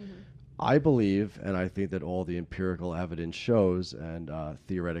 right? I believe, and I think that all the empirical evidence shows, and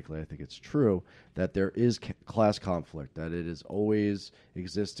theoretically I think it's true, that there is class conflict, that it is always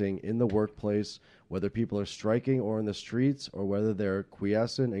existing in the workplace, whether people are striking or in the streets, or whether they're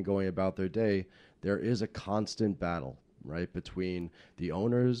quiescent and going about their day. There is a constant battle, right, between the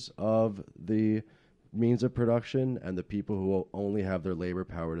owners of the means of production and the people who only have their labor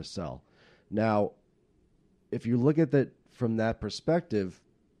power to sell. Now, if you look at that from that perspective,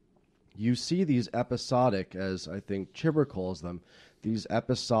 you see these episodic, as I think Chibber calls them, these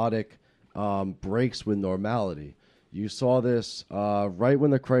episodic breaks with normality. You saw this right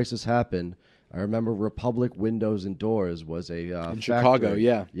when the crisis happened. I remember Republic Windows and Doors was a in factory. Chicago,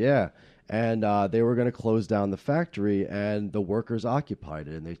 yeah. Yeah. And they were going to close down the factory, and the workers occupied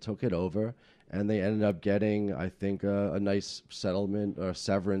it, and they took it over, and they ended up getting, I think, a nice settlement or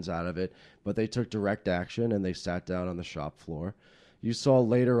severance out of it. But they took direct action, and they sat down on the shop floor. You saw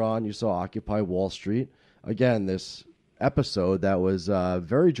later on, you saw Occupy Wall Street. Again, this episode that was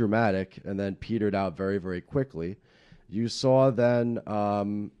very dramatic and then petered out very, very quickly. You saw then,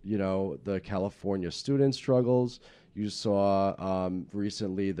 the California student struggles. You saw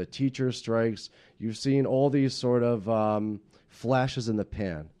recently the teacher strikes. You've seen all these sort of flashes in the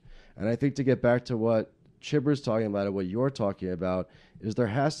pan. And I think to get back to what Chibber's talking about and what you're talking about is there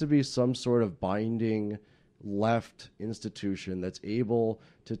has to be some sort of binding left institution that's able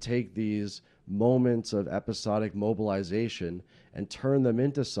to take these moments of episodic mobilization and turn them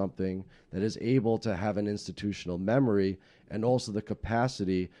into something that is able to have an institutional memory and also the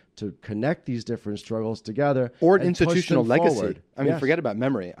capacity to connect these different struggles together or an institutional legacy. Forward. I mean, Yes. Forget about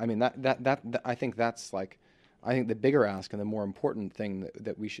memory. I mean, that I think that's like, I think the bigger ask and the more important thing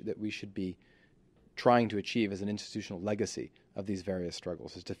that we should be trying to achieve as an institutional legacy of these various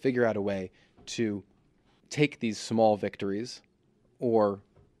struggles is to figure out a way to take these small victories or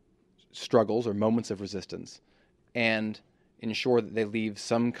struggles or moments of resistance and ensure that they leave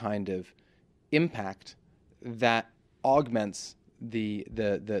some kind of impact that augments the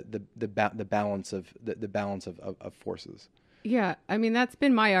balance of forces. Yeah, I mean, that's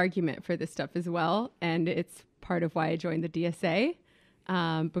been my argument for this stuff as well. And it's part of why I joined the DSA,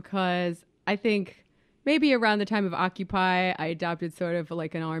 because I think maybe around the time of Occupy, I adopted sort of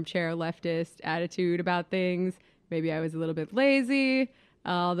like an armchair leftist attitude about things. Maybe I was a little bit lazy.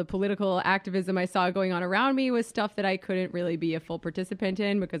 The political activism I saw going on around me was stuff that I couldn't really be a full participant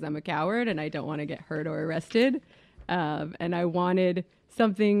in because I'm a coward and I don't want to get hurt or arrested. And I wanted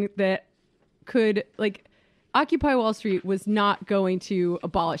something that could, like, Occupy Wall Street was not going to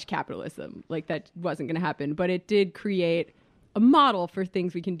abolish capitalism. Like, that wasn't going to happen. But it did create a model for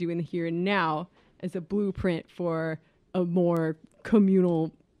things we can do in the here and now as a blueprint for a more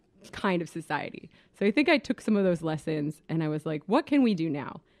communal kind of society. So I think I took some of those lessons and I was like, what can we do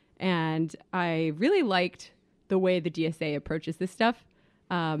now? And I really liked the way the DSA approaches this stuff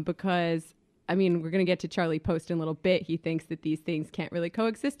because, I mean, we're going to get to Charlie Post in a little bit. He thinks that these things can't really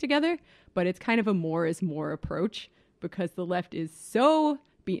coexist together, but it's kind of a more is more approach because the left is so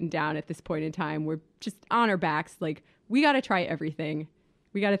beaten down at this point in time. We're just on our backs. Like, we got to try everything.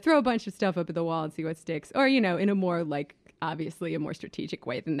 We got to throw a bunch of stuff up at the wall and see what sticks. Or, in a more, like, obviously a more strategic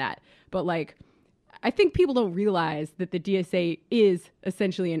way than that. But, like, I think people don't realize that the DSA is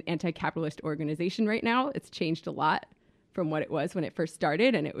essentially an anti-capitalist organization right now. It's changed a lot from what it was when it first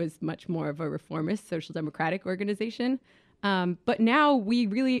started, and it was much more of a reformist, social democratic organization. But now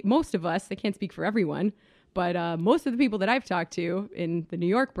most of us, I can't speak for everyone, but most of the people that I've talked to in the New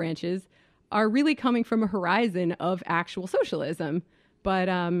York branches are really coming from a horizon of actual socialism.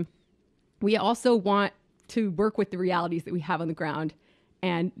 But we also want to work with the realities that we have on the ground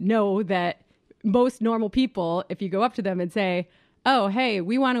and know that most normal people, if you go up to them and say, oh, hey,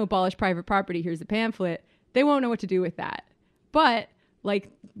 we want to abolish private property, here's a pamphlet, they won't know what to do with that. But like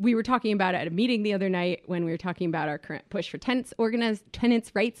we were talking about at a meeting the other night when we were talking about our current push for tenants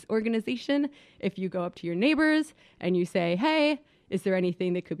rights organization, if you go up to your neighbors and you say, hey, is there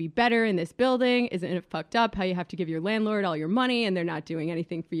anything that could be better in this building? Isn't it fucked up how you have to give your landlord all your money and they're not doing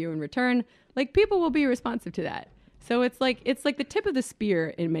anything for you in return? Like, people will be responsive to that. So it's like the tip of the spear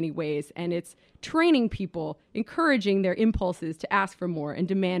in many ways, and it's training people, encouraging their impulses to ask for more and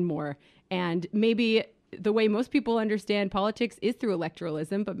demand more. And maybe the way most people understand politics is through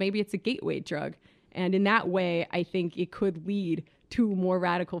electoralism, but maybe it's a gateway drug. And in that way, I think it could lead to more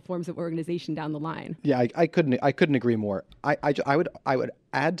radical forms of organization down the line. Yeah, I couldn't agree more. I would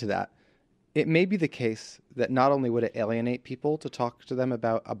add to that. It may be the case that not only would it alienate people to talk to them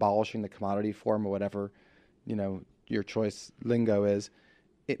about abolishing the commodity form or whatever, your choice lingo is,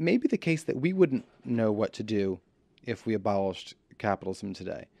 it may be the case that we wouldn't know what to do if we abolished capitalism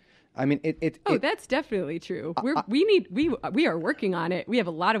today. I mean, that's definitely true. We are working on it. We have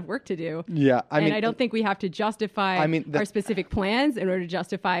a lot of work to do. Yeah, I don't think we have to justify our specific plans in order to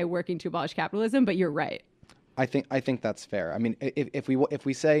justify working to abolish capitalism. But you're right. I think that's fair. I mean, if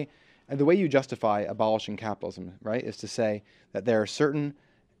we say, and the way you justify abolishing capitalism, right, is to say that there are certain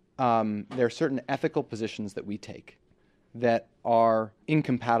ethical positions that we take that are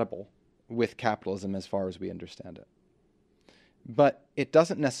incompatible with capitalism as far as we understand it. But it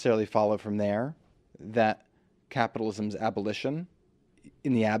doesn't necessarily follow from there that capitalism's abolition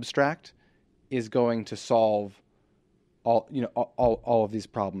in the abstract is going to solve all of these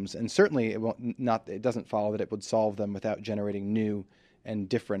problems. And certainly it doesn't follow that it would solve them without generating new and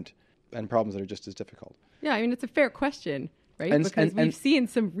different and problems that are just as difficult. Yeah, I mean, it's a fair question, right? Because we've seen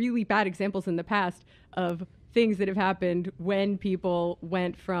some really bad examples in the past of things that have happened when people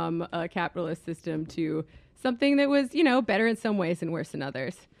went from a capitalist system to something that was, better in some ways and worse in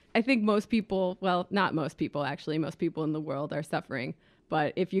others. I think most people, well, not most people, actually, most people in the world are suffering.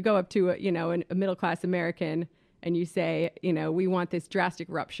 But if you go up to a middle-class American and you say, we want this drastic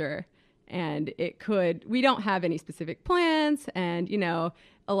rupture, and we don't have any specific plans, and,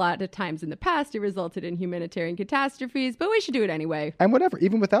 a lot of times in the past it resulted in humanitarian catastrophes, but we should do it anyway. And whatever,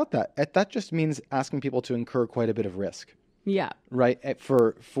 even without that, that just means asking people to incur quite a bit of risk. Yeah. Right.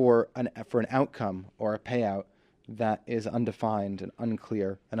 For an outcome or a payout that is undefined and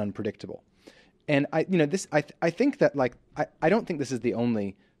unclear and unpredictable. And I think that I don't think this is the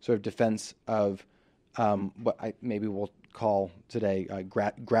only sort of defense of what maybe we'll call today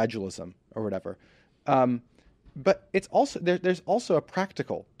gradualism or whatever. But it's also there's also a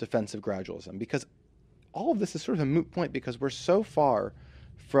practical defense of gradualism, because all of this is sort of a moot point because we're so far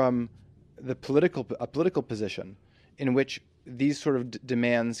from a political position in which these sort of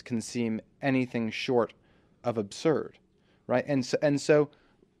demands can seem anything short of absurd, right? And so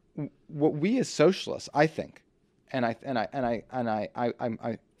what we as socialists, I think, and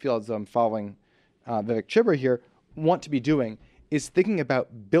I feel as though I'm following Vivek Chibber here, want to be doing is thinking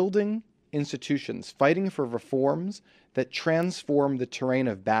about building institutions, fighting for reforms that transform the terrain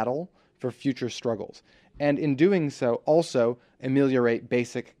of battle for future struggles, and in doing so also ameliorate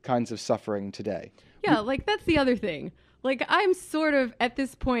basic kinds of suffering today. Yeah, that's the other thing. I'm sort of, at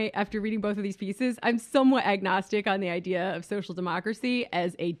this point, after reading both of these pieces, I'm somewhat agnostic on the idea of social democracy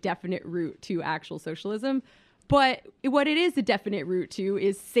as a definite route to actual socialism. But what it is a definite route to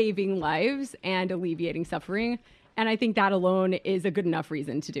is saving lives and alleviating suffering. And I think that alone is a good enough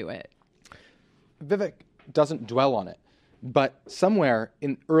reason to do it. Vivek doesn't dwell on it, but somewhere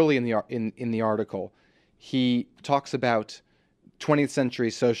early in the article, he talks about 20th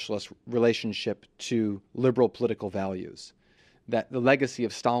century socialist relationship to liberal political values, that the legacy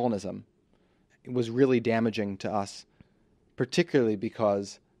of Stalinism was really damaging to us, particularly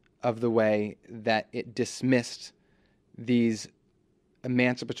because of the way that it dismissed these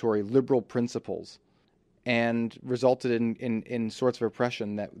emancipatory liberal principles and resulted in sorts of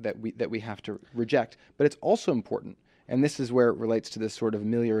oppression that we have to reject. But it's also important, and this is where it relates to this sort of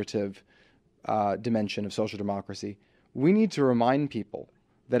ameliorative dimension of social democracy. We need to remind people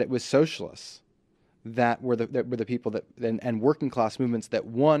that it was socialists that were the people that and working class movements that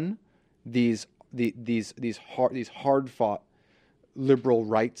won these hard fought liberal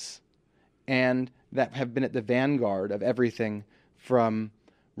rights, and that have been at the vanguard of everything from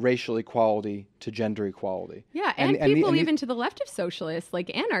racial equality to gender equality. Yeah, and people even to the left of socialists,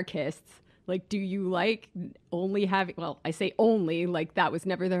 like anarchists. Do you like only having, well, I say only, that was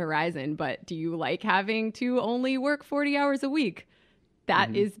never the horizon, but do you like having to only work 40 hours a week?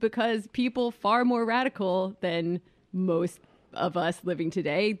 That is because people far more radical than most of us living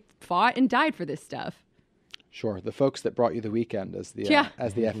today fought and died for this stuff. Sure, the folks that brought you the weekend, as the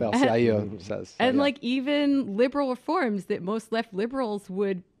FL-CIO says. And even liberal reforms that most left liberals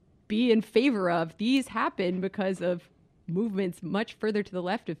would be in favor of, these happen because of movements much further to the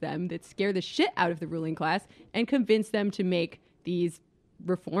left of them that scare the shit out of the ruling class and convince them to make these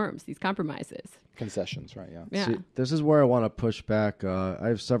reforms, these compromises. Concessions, right, yeah. See, this is where I want to push back. I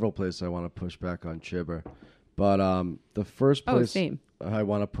have several places I want to push back on Chibber. But the first place I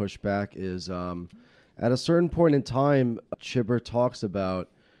want to push back is at a certain point in time, Chibber talks about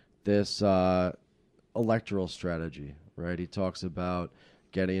this electoral strategy, right? He talks about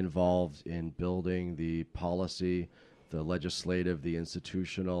getting involved in building the policy, the legislative, the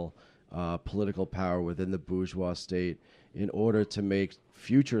institutional, political power within the bourgeois state in order to make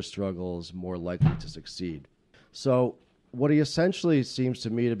future struggles more likely to succeed. So what he essentially seems to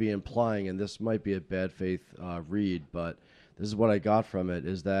me to be implying, and this might be a bad faith read, but this is what I got from it,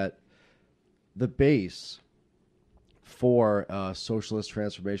 is that the base for socialist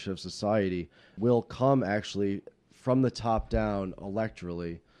transformation of society will come actually from the top down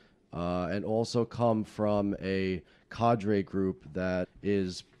electorally, and also come from a cadre group that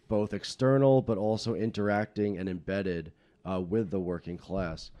is both external but also interacting and embedded with the working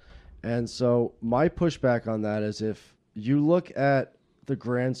class. And so my pushback on that is, if you look at the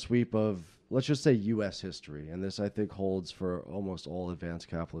grand sweep of, let's just say, U.S. history, and this I think holds for almost all advanced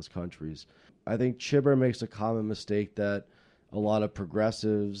capitalist countries, I think Chibber makes a common mistake that a lot of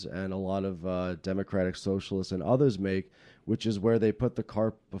progressives and a lot of democratic socialists and others make, which is where they put the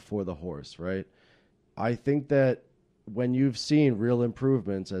cart before the horse, right? I think that when you've seen real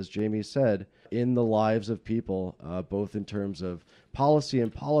improvements, as Jamie said, in the lives of people, both in terms of policy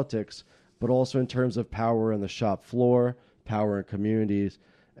and politics, but also in terms of power on the shop floor, power in communities,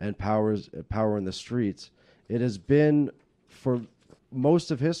 and power in the streets, it has been, for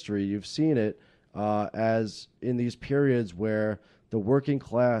most of history, you've seen it as in these periods where the working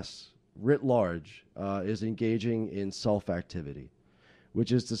class writ large is engaging in self-activity,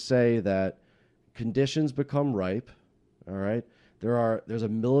 which is to say that conditions become ripe, all right? There's a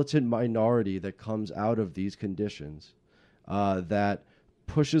militant minority that comes out of these conditions that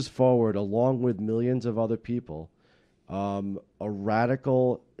pushes forward, along with millions of other people, a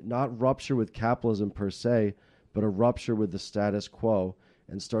radical, not rupture with capitalism per se, but a rupture with the status quo,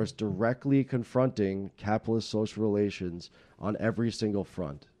 and starts directly confronting capitalist social relations on every single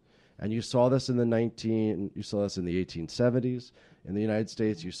front. And you saw this in the 1870s in the United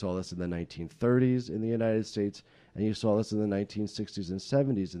States, you saw this in the 1930s in the United States, and you saw this in the 1960s and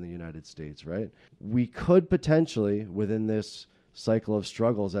 70s in the United States, right? We could potentially, within this cycle of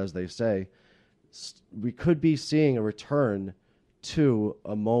struggles, as they say, we could be seeing a return to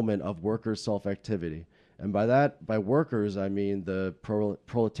a moment of worker self-activity. And by workers, I mean the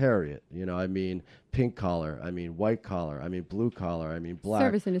proletariat. You know, I mean pink collar, I mean white collar, I mean blue collar, I mean black,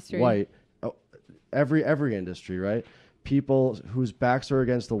 service industry, white, every industry, right? People whose backs are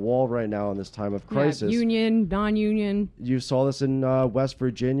against the wall right now in this time of crisis. Yeah, union, non-union. You saw this in West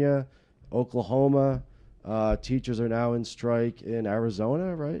Virginia, Oklahoma. Teachers are now in strike in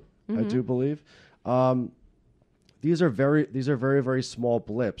Arizona, right? Mm-hmm. I do believe. These are very, very small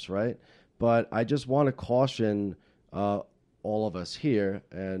blips, right? But I just want to caution all of us here,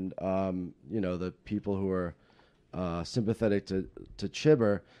 and the people who are sympathetic to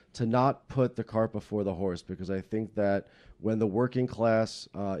Chibber, to not put the cart before the horse, because I think that when the working class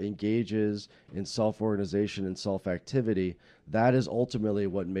engages in self-organization and self-activity, that is ultimately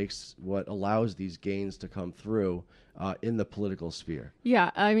what allows these gains to come through in the political sphere.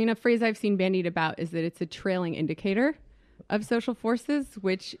 Yeah, I mean, a phrase I've seen bandied about is that it's a trailing indicator of social forces,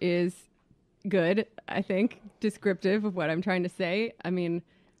 which is good, I think, descriptive of what I'm trying to say. I mean,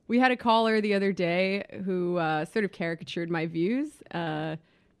 we had a caller the other day who sort of caricatured my views to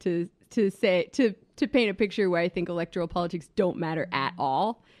paint a picture where I think electoral politics don't matter at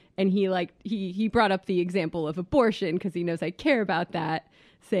all. And he brought up the example of abortion because he knows I care about that,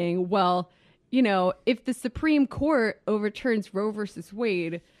 saying, well, you know, if the Supreme Court overturns Roe versus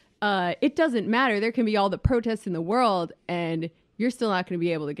Wade, it doesn't matter. There can be all the protests in the world and you're still not going to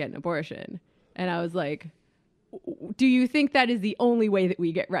be able to get an abortion. And I was like, do you think that is the only way that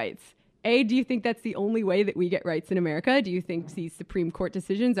we get rights? Do you think that's the only way that we get rights in America? Do you think these Supreme Court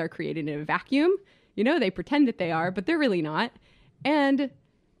decisions are created in a vacuum? You know, they pretend that they are, but they're really not. And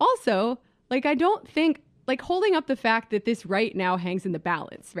also, I don't think, holding up the fact that this right now hangs in the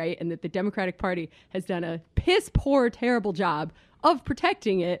balance, right? And that the Democratic Party has done a piss poor, terrible job of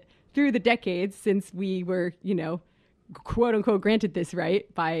protecting it through the decades since we were, quote unquote, granted this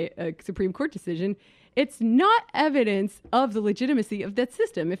right by a Supreme Court decision. It's not evidence of the legitimacy of that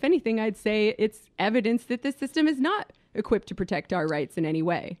system. If anything, I'd say it's evidence that this system is not equipped to protect our rights in any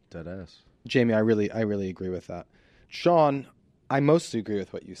way. Deadass. Jamie, I really agree with that. Sean, I mostly agree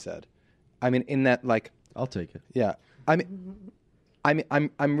with what you said. I mean, in that, I'll take it. Yeah. I'm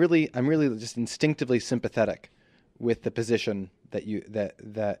really just instinctively sympathetic with the position that you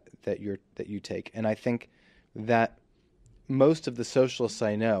take, and I think that most of the socialists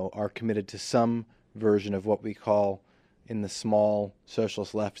I know are committed to some version of what we call, in the small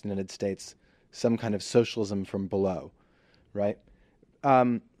socialist left in the United States, some kind of socialism from below, right?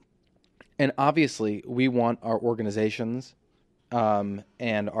 And obviously, we want our organizations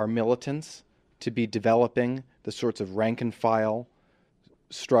and our militants to be developing the sorts of rank and file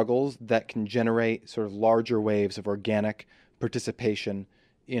struggles that can generate sort of larger waves of organic participation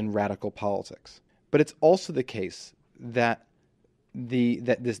in radical politics. But it's also the case that the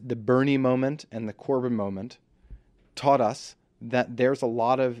Bernie moment and the Corbyn moment taught us that there's a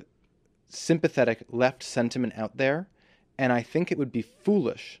lot of sympathetic left sentiment out there, and I think it would be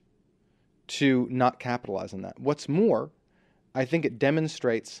foolish to not capitalize on that. What's more, I think it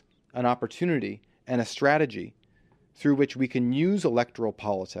demonstrates an opportunity and a strategy through which we can use electoral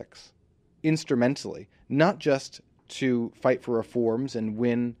politics instrumentally, not just to fight for reforms and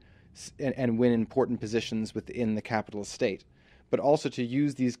win important positions within the capitalist state, but also to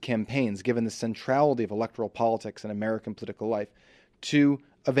use these campaigns, given the centrality of electoral politics in American political life, to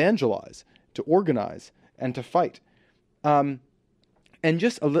evangelize, to organize, and to fight. And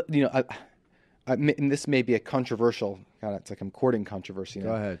just and this may be a controversial. God, it's like I'm courting controversy now.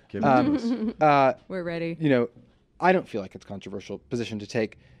 Go ahead, give it to us. We're ready. I don't feel like it's a controversial position to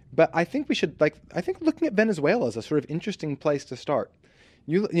take, but I think we should I think looking at Venezuela is a sort of interesting place to start.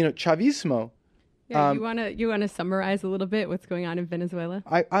 Chavismo. Yeah, you wanna summarize a little bit what's going on in Venezuela?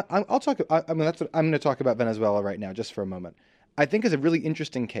 I'll talk. I'm going to talk about Venezuela right now, just for a moment. I think is a really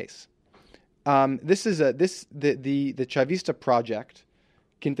interesting case. This is the Chavista project,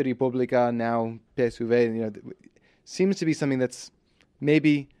 Quinta República, now PSUV. Seems to be something that's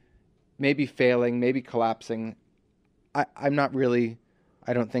maybe failing, maybe collapsing. I'm not really.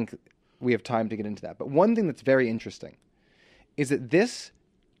 I don't think we have time to get into that. But one thing that's very interesting is that this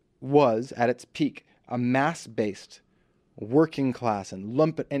was, at its peak, a mass-based working class and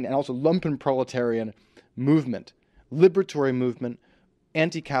also lumpen proletarian movement, liberatory movement,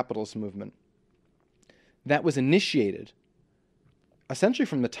 anti-capitalist movement that was initiated essentially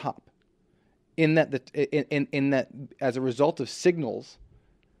from the top, in that as a result of signals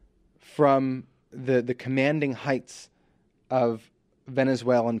from the commanding heights of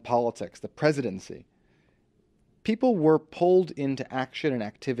Venezuelan politics, the presidency, people were pulled into action and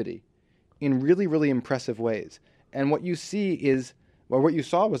activity in really, really impressive ways. And what you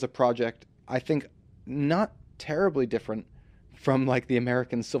saw was a project, I think, not terribly different from like the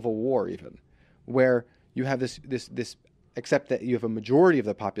American Civil War even, where you have this except that you have a majority of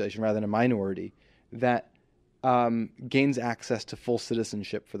the population rather than a minority that gains access to full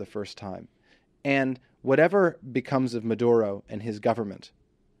citizenship for the first time. And whatever becomes of Maduro and his government,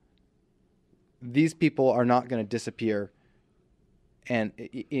 these people are not going to disappear and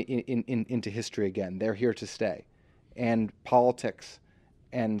into history again. They're here to stay. And politics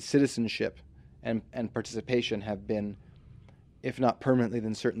and citizenship and participation have been, if not permanently,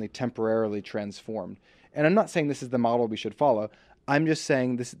 then certainly temporarily transformed. And I'm not saying this is the model we should follow. I'm just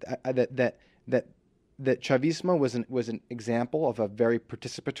saying this that Chavismo was an example of a very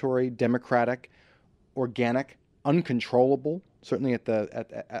participatory, democratic, organic, uncontrollable, certainly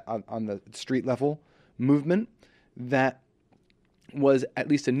on the street level, movement that was at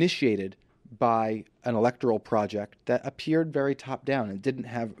least initiated by an electoral project that appeared very top down and didn't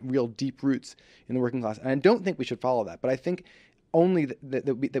have real deep roots in the working class. And I don't think we should follow that, but I think only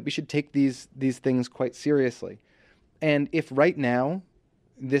that we should take these things quite seriously. And if right now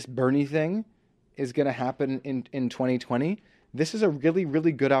this Bernie thing is going to happen in 2020, this is a really,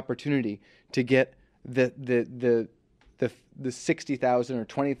 really good opportunity to get the 60,000 or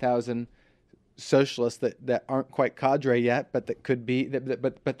 20,000 socialists that aren't quite cadre yet, but that could be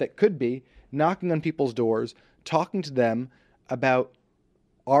that could be knocking on people's doors, talking to them about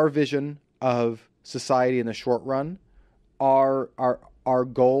our vision of society in the short run, our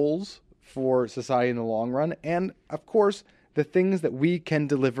goals for society in the long run, and of course the things that we can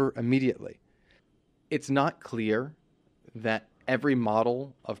deliver immediately. It's not clear that every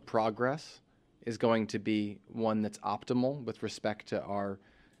model of progress is going to be one that's optimal with respect to our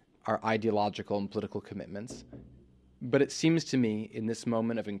ideological and political commitments. But it seems to me, in this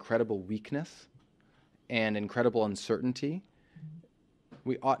moment of incredible weakness and incredible uncertainty,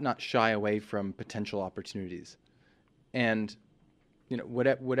 we ought not shy away from potential opportunities. And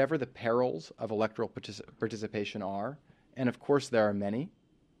whatever the perils of electoral participation are, and of course there are many,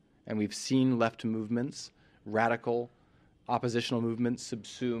 and we've seen left movements, radical oppositional movements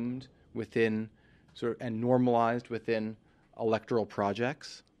subsumed within and normalized within electoral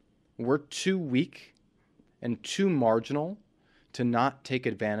projects. We're too weak and too marginal to not take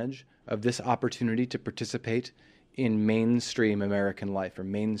advantage of this opportunity to participate in mainstream American life or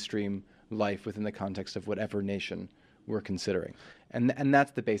mainstream life within the context of whatever nation we're considering. And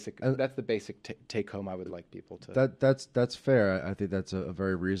that's the basic take home I would like people to. That's fair. I think that's a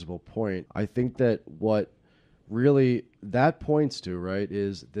very reasonable point. I think that what really that points to, right,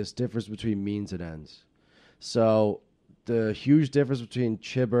 is this difference between means and ends. So the huge difference between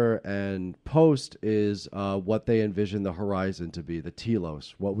Chibber and Post is what they envision the horizon to be, the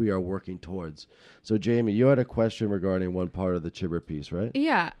telos, what we are working towards. So, Jamie, you had a question regarding one part of the Chibber piece, right?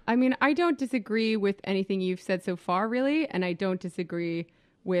 Yeah. I mean, I don't disagree with anything you've said so far, really. And I don't disagree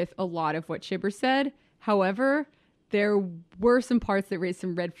with a lot of what Chibber said. However, there were some parts that raised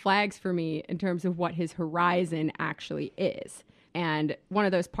some red flags for me in terms of what his horizon actually is. And one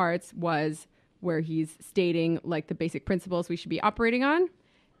of those parts was where he's stating like the basic principles we should be operating on.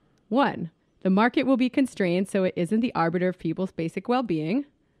 1, the market will be constrained so it isn't the arbiter of people's basic well-being.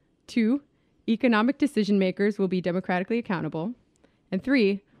 2, economic decision makers will be democratically accountable. And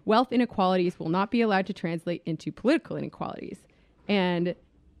 3, wealth inequalities will not be allowed to translate into political inequalities. And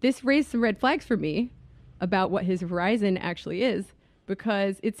this raised some red flags for me about what his horizon actually is,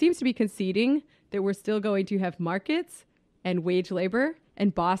 because it seems to be conceding that we're still going to have markets and wage labor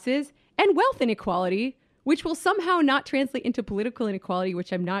and bosses and wealth inequality, which will somehow not translate into political inequality,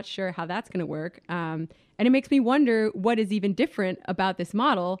 which I'm not sure how that's going to work. And it makes me wonder what is even different about this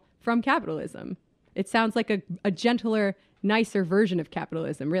model from capitalism. It sounds like a gentler, nicer version of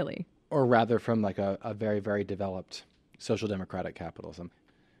capitalism, really. Or rather from like a very, very developed social democratic capitalism.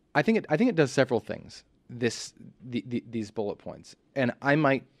 I think it does several things, these bullet points. And I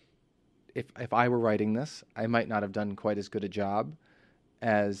might, if I were writing this, I might not have done quite as good a job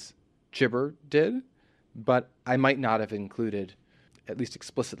as Chibber did, but I might not have included, at least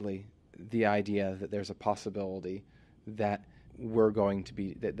explicitly, the idea that there's a possibility that we're going to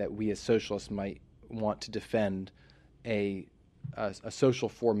be, that we as socialists might want to defend a social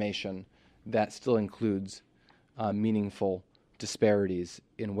formation that still includes meaningful disparities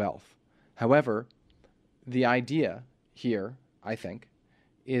in wealth. However, the idea here, I think,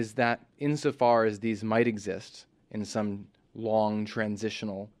 is that insofar as these might exist in some long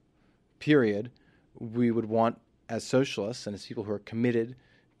transitional period, we would want, as socialists and as people who are committed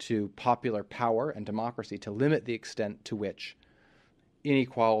to popular power and democracy, to limit the extent to which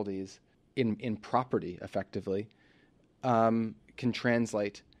inequalities in property, effectively, can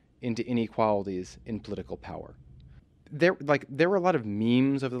translate into inequalities in political power. There were a lot of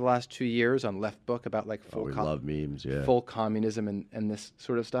memes over the last 2 years on Left Book about like love memes, yeah, full communism and this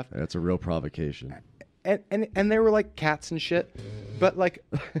sort of stuff. That's a real provocation. And they were like cats and shit, but like,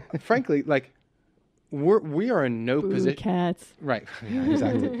 frankly, like we are in no position. Cats, right? Yeah,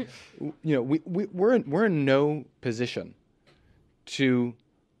 exactly. We're in no position to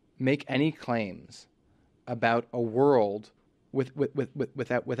make any claims about a world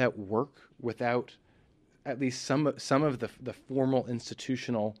without work, without at least some of the formal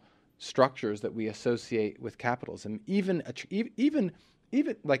institutional structures that we associate with capitalism. Even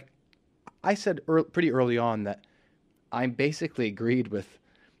like. I said pretty early on that I basically agreed with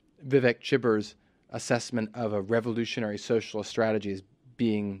Vivek Chibber's assessment of a revolutionary socialist strategy as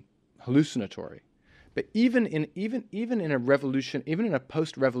being hallucinatory. But even in a revolution, even in a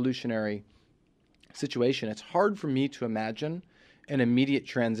post-revolutionary situation, it's hard for me to imagine an immediate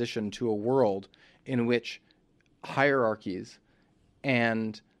transition to a world in which hierarchies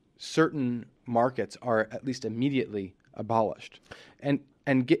and certain markets are at least immediately abolished.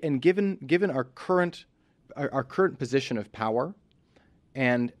 And given our current position of power,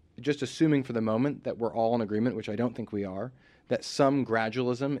 and just assuming for the moment that we're all in agreement, which I don't think we are, that some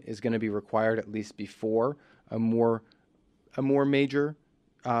gradualism is going to be required at least before a more major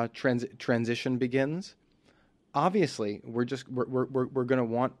transition begins. Obviously, we're going to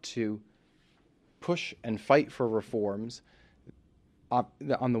want to push and fight for reforms. On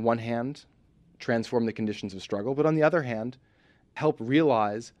the one hand, transform the conditions of struggle, but on the other hand, help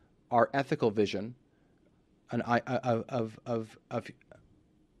realize our ethical vision of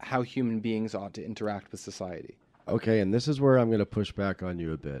how human beings ought to interact with society. Okay, and this is where I'm going to push back on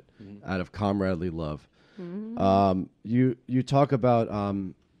you a bit, out of comradely love. You talk about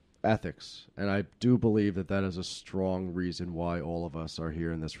ethics, and I do believe that is a strong reason why all of us are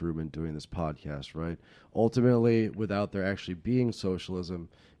here in this room and doing this podcast, right? Ultimately, without there actually being socialism,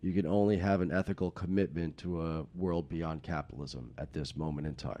 you can only have an ethical commitment to a world beyond capitalism at this moment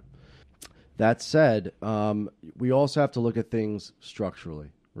in time. That said, we also have to look at things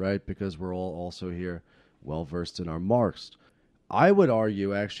structurally, right? Because we're all also here well-versed in our Marx. I would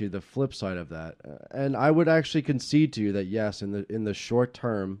argue actually the flip side of that, and I would actually concede to you that yes, in the short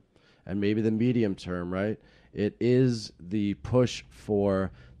term and maybe the medium term, right, it is the push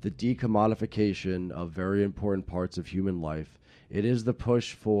for the decommodification of very important parts of human life. It is the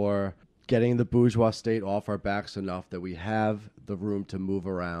push for getting the bourgeois state off our backs enough that we have the room to move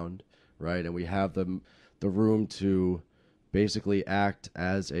around, right, and we have the room to basically act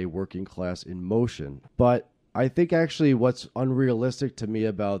as a working class in motion. But I think actually what's unrealistic to me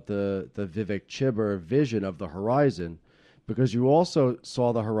about the Vivek Chibber vision of the horizon, because you also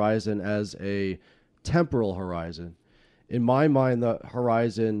saw the horizon as a temporal horizon. In my mind, the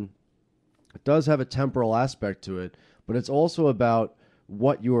horizon does have a temporal aspect to it, but it's also about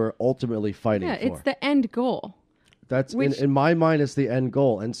what you are ultimately fighting for. Yeah, it's the end goal. That's in my mind, it's the end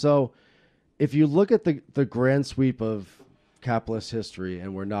goal. And so if you look at the grand sweep of capitalist history,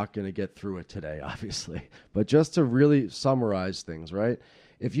 and we're not going to get through it today, obviously, but just to really summarize things, right?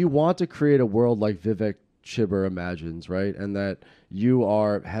 If you want to create a world like Vivek Chibber imagines, right, and that you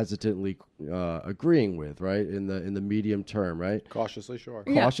are hesitantly agreeing with, right, in the medium term, right? Cautiously, sure.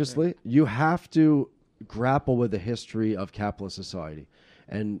 Cautiously, you have to grapple with the history of capitalist society.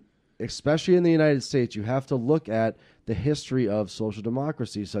 And especially in the United States, you have to look at the history of social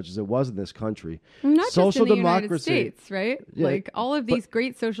democracy, such as it was in this country. Not social just in the United States, right? Yeah, like all of these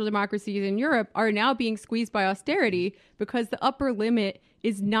great social democracies in Europe are now being squeezed by austerity because the upper limit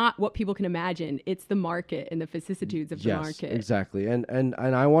is not what people can imagine. It's the market and the vicissitudes of the market. Exactly. And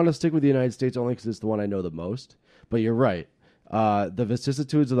I want to stick with the United States only because it's the one I know the most. But you're right. The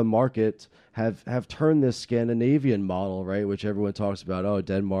vicissitudes of the market have turned this Scandinavian model, right, which everyone talks about, oh,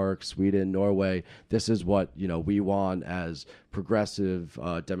 Denmark, Sweden, Norway, this is what, we want as progressive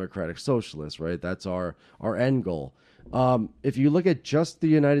democratic socialists, right? That's our end goal. If you look at just the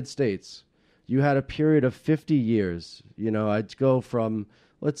United States, you had a period of 50 years. I'd go from,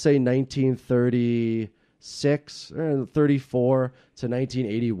 let's say, 1936 or 34 to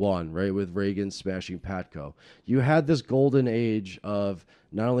 1981, right, with Reagan smashing Patco. You had this golden age of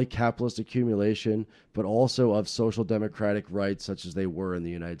not only capitalist accumulation, but also of social democratic rights such as they were in the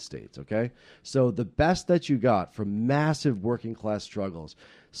United States, okay? So the best that you got from massive working class struggles,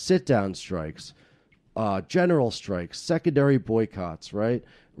 sit-down strikes, general strikes, secondary boycotts, right?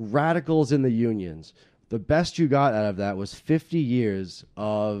 Radicals in the unions. The best you got out of that was 50 years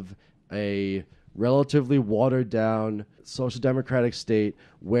of a relatively watered down social democratic state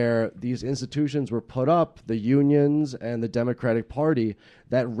where these institutions were put up, the unions and the Democratic Party,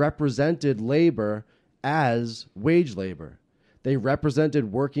 that represented labor as wage labor. They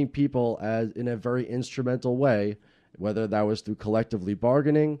represented working people as in a very instrumental way, whether that was through collectively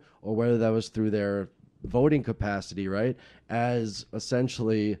bargaining or whether that was through their voting capacity, right? As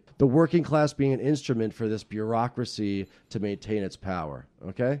essentially the working class being an instrument for this bureaucracy to maintain its power,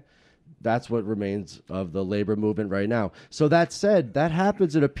 okay? That's what remains of the labor movement right now. So that said, that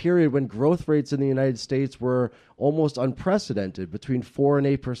happens in a period when growth rates in the United States were almost unprecedented, between 4 and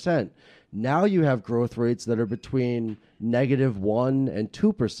 8%. Now you have growth rates that are between -1% and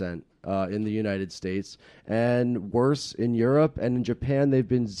 2% in the United States, and worse in Europe and in Japan. They've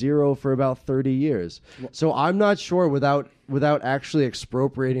been 0 for about 30 years. So I'm not sure, without actually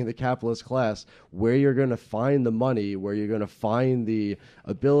expropriating the capitalist class, where you're going to find the money, where you're going to find the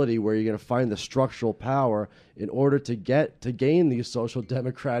ability, where you're going to find the structural power in order to gain these social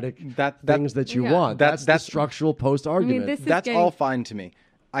democratic things that you want. That's the structural post argument. That's all fine to me.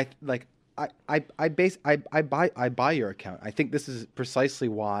 I buy your account. I think this is precisely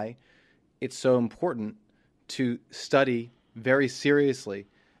why it's so important to study very seriously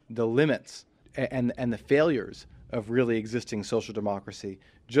the limits and the failures of really existing social democracy,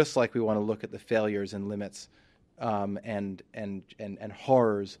 just like we want to look at the failures and limits and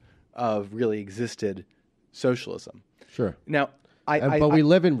horrors of really existed socialism. Sure. Now, but we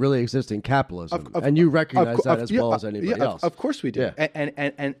live in really existing capitalism, and you recognize that as well as anybody else. Of course we do. Yeah.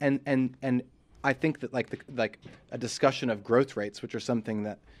 And I think that like a discussion of growth rates, which are something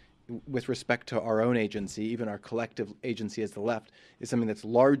that, with respect to our own agency, even our collective agency as the left, is something that's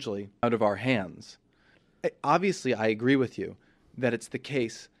largely out of our hands. Obviously, I agree with you that it's the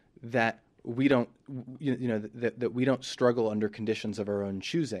case that we don't, that we don't struggle under conditions of our own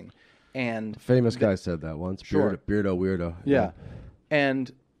choosing. And famous guy said that once. Sure. Beardo weirdo. Yeah. And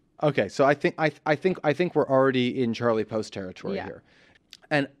okay, so I think we're already in Charlie Post territory here.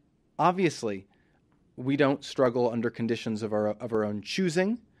 And obviously, we don't struggle under conditions of our own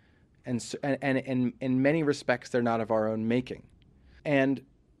choosing, and in many respects, they're not of our own making. And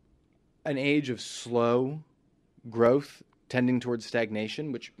an age of slow growth tending towards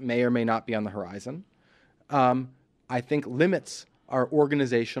stagnation, which may or may not be on the horizon, I think limits our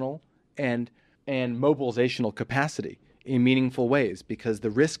organizational and mobilizational capacity in meaningful ways, because the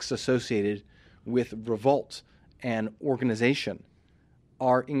risks associated with revolt and organization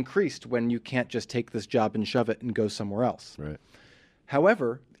are increased when you can't just take this job and shove it and go somewhere else. Right.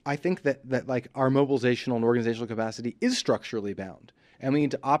 However, I think that like our mobilizational and organizational capacity is structurally bound. And we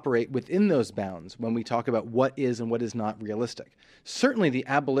need to operate within those bounds when we talk about what is and what is not realistic. Certainly the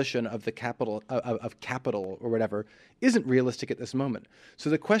abolition of the capital or whatever isn't realistic at this moment. So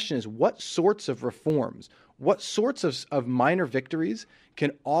the question is, what sorts of reforms, what sorts of minor victories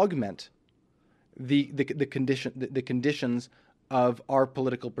can augment the conditions of our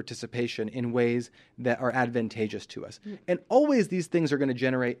political participation in ways that are advantageous to us. And always these things are going to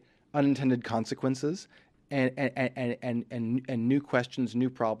generate unintended consequences and new questions, new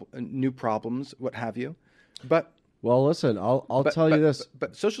problems, what have you. But well, listen, I'll tell you this.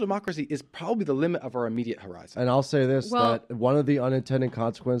 But social democracy is probably the limit of our immediate horizon. And I'll say this, that one of the unintended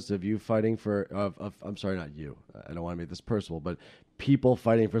consequences of you fighting for, I'm sorry, not you, I don't want to make this personal, but people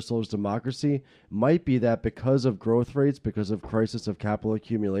fighting for social democracy might be that because of growth rates, because of crisis of capital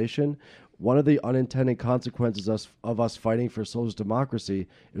accumulation, one of the unintended consequences of us fighting for social democracy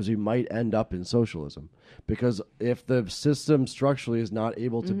is we might end up in socialism. Because if the system structurally is not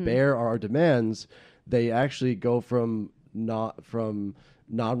able to bear our demands, they actually go from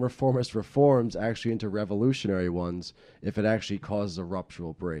non-reformist reforms actually into revolutionary ones if it actually causes a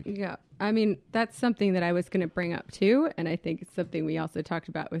ruptural break. Yeah. I mean, that's something that I was going to bring up too. And I think it's something we also talked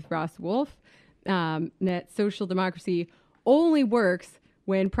about with Ross Wolf, that social democracy only works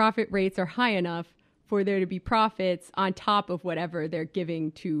when profit rates are high enough for there to be profits on top of whatever they're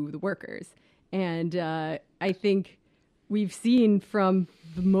giving to the workers. And I think we've seen from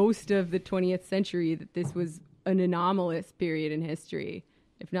most of the 20th century that this was an anomalous period in history,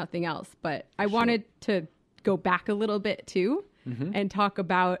 if nothing else. But I wanted to go back a little bit too and talk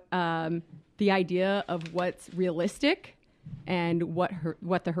about the idea of what's realistic and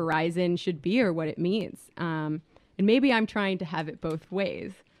what the horizon should be or what it means. And maybe I'm trying to have it both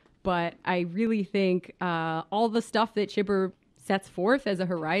ways, but I really think all the stuff that Chibber sets forth as a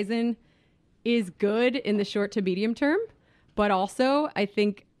horizon is good in the short to medium term. But also, I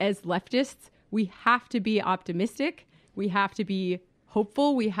think as leftists, we have to be optimistic. We have to be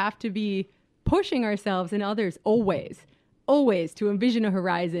hopeful. We have to be pushing ourselves and others always to envision a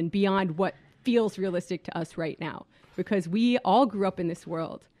horizon beyond what feels realistic to us right now. Because we all grew up in this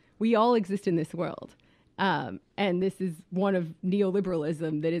world. We all exist in this world. And this is one of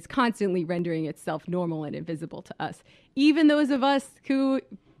neoliberalism that is constantly rendering itself normal and invisible to us. Even those of us who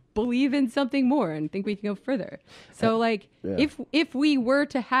believe in something more and think we can go further. So if we were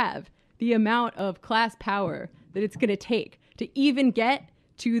to have the amount of class power that it's going to take to even get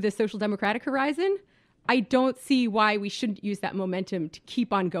to the social democratic horizon, I don't see why we shouldn't use that momentum to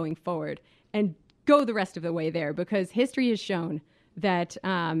keep on going forward and go the rest of the way there, because history has shown that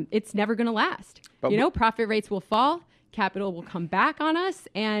it's never going to last. But profit rates will fall, capital will come back on us,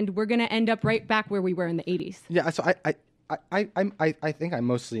 and we're going to end up right back where we were in the 80s. Yeah, so I think I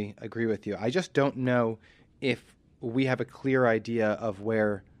mostly agree with you. I just don't know if we have a clear idea of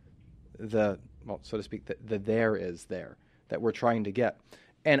where so to speak, the there is there that we're trying to get.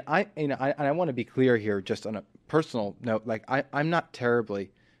 And I want to be clear here, just on a personal note. Like I'm not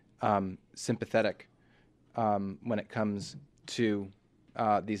terribly sympathetic when it comes to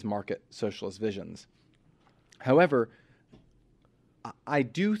these market socialist visions. However, I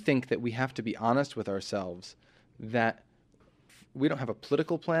do think that we have to be honest with ourselves that we don't have a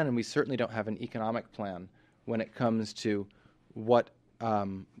political plan, and we certainly don't have an economic plan when it comes to what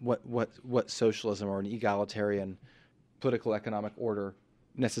socialism or an egalitarian political economic order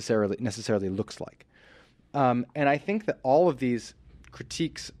necessarily looks like. And I think that all of these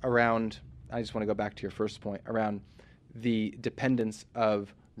critiques around, I just want to go back to your first point, around the dependence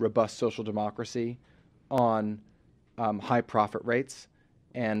of robust social democracy on high profit rates,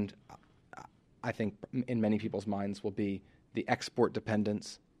 and I think in many people's minds will be the export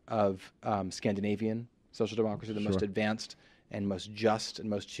dependence of Scandinavian social democracy, the most advanced and most just and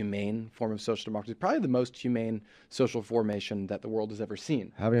most humane form of social democracy, probably the most humane social formation that the world has ever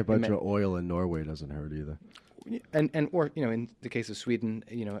seen. Having a bunch of oil in Norway doesn't hurt either. Or in the case of Sweden,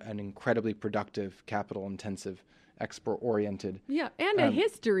 an incredibly productive, capital-intensive, export-oriented. Yeah, and a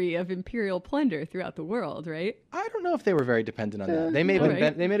history of imperial plunder throughout the world, right? I don't know if they were very dependent on that. They may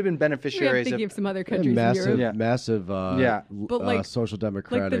have been beneficiaries. I'm thinking of some other countries in Europe. Massive but social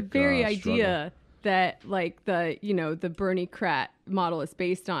democratic. Like the very idea struggle. that the Bernie Krat model is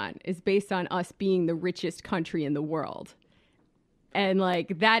based on us being the richest country in the world. And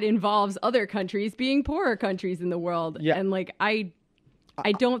that involves other countries being poorer countries in the world. Yeah. And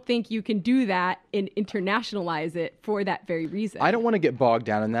I don't think you can do that and internationalize it for that very reason. I don't want to get bogged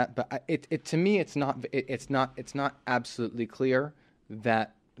down in that, but to me it's not absolutely clear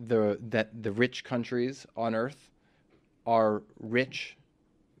that the rich countries on Earth are rich,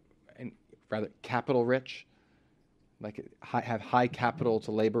 and rather capital rich, have high capital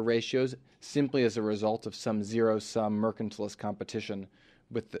to labor ratios simply as a result of some zero-sum mercantilist competition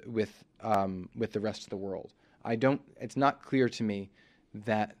with the rest of the world. It's not clear to me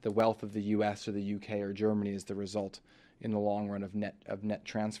that the wealth of the U.S. or the U.K. or Germany is the result in the long run of net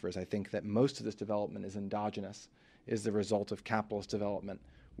transfers. I think that most of this development is endogenous, is the result of capitalist development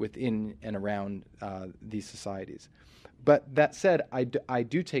within and around these societies. But that said, I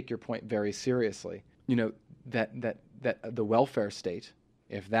do take your point very seriously. That the welfare state,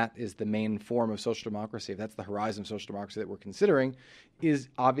 if that is the main form of social democracy, if that's the horizon of social democracy that we're considering, is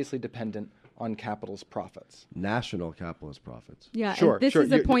obviously dependent on capitalist profits. National capitalist profits. Yeah, sure. And this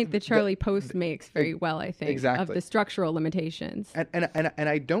is a point that Charlie Post makes very well, I think, exactly. of the structural limitations. And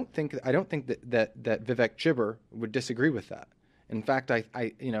I don't think that Vivek Chibber would disagree with that. In fact,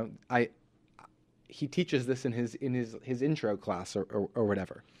 he teaches this in his intro class or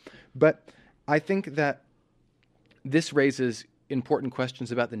whatever. But I think that this raises important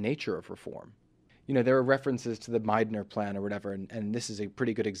questions about the nature of reform. There are references to the Meidner Plan or whatever, and this is a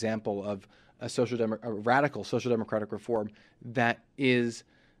pretty good example of a radical social democratic reform that is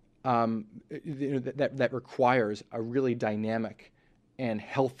that requires a really dynamic and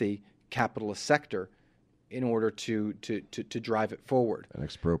healthy capitalist sector in order to drive it forward and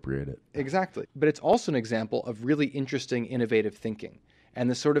expropriate it. Exactly, but it's also an example of really interesting, innovative thinking, and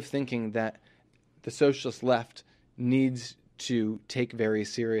the sort of thinking that the socialist left needs to take very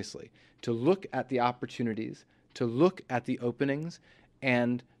seriously, to look at the opportunities, to look at the openings,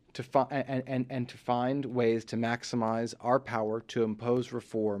 and to find ways to maximize our power to impose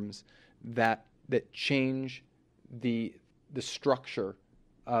reforms that change the structure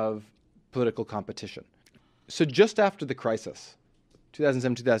of political competition. So just after the crisis,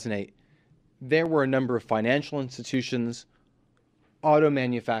 2007, 2008, there were a number of financial institutions, auto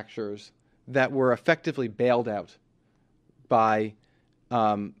manufacturers that were effectively bailed out by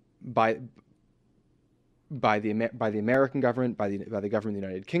the American government, by the government of the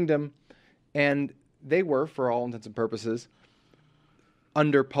United Kingdom, and they were, for all intents and purposes,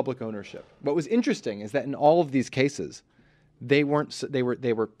 under public ownership. What was interesting is that in all of these cases, they were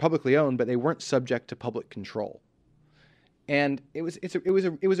publicly owned, but they weren't subject to public control. And it was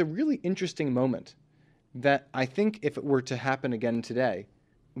a really interesting moment that I think if it were to happen again today,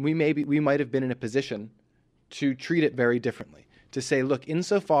 we might have been in a position to treat it very differently. To say, look,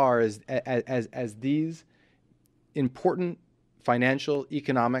 insofar as these important financial,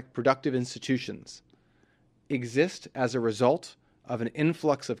 economic, productive institutions exist as a result of an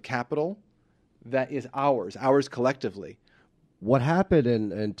influx of capital that is ours collectively. What happened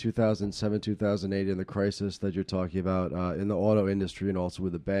in 2007, 2008 in the crisis that you're talking about in the auto industry and also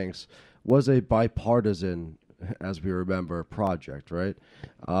with the banks was a bipartisan, as we remember, project, right?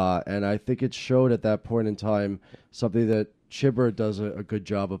 And I think it showed at that point in time something that Chibber does a good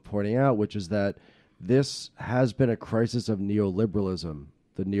job of pointing out, which is that this has been a crisis of neoliberalism,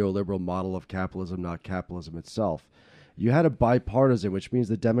 the neoliberal model of capitalism, not capitalism itself. You had a bipartisan, which means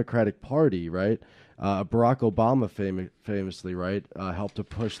the Democratic Party, right? Barack Obama famously, right, helped to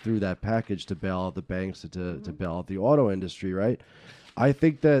push through that package to bail out the banks and to bail out the auto industry, right? I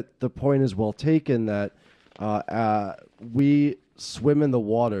think that the point is well taken that we swim in the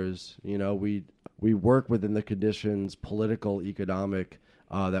waters, we work within the conditions, political, economic,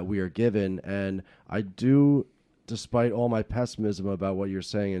 that we are given. And I do, despite all my pessimism about what you're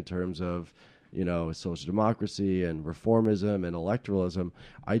saying in terms of, social democracy and reformism and electoralism,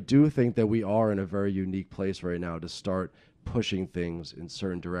 I do think that we are in a very unique place right now to start pushing things in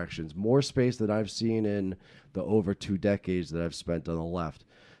certain directions. More space than I've seen in the over 2 decades that I've spent on the left.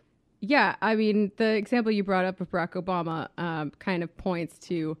 Yeah, I mean, the example you brought up of Barack Obama kind of points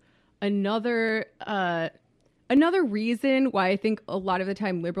to another reason why I think a lot of the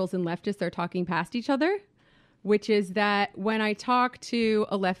time liberals and leftists are talking past each other, which is that when I talk to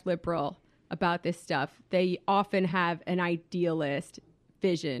a left liberal about this stuff, they often have an idealist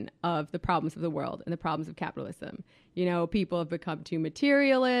vision of the problems of the world and the problems of capitalism. People have become too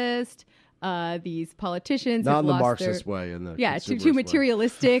materialist. These politicians not have in the lost Marxist way, in the too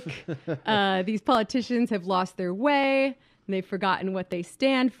materialistic. These politicians have lost their way and they've forgotten what they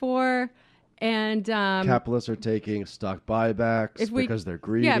stand for. And capitalists are taking stock buybacks because they're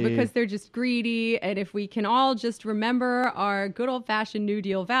greedy. Yeah, because they're just greedy. And if we can all just remember our good old-fashioned New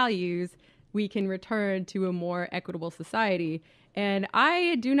Deal values, we can return to a more equitable society. And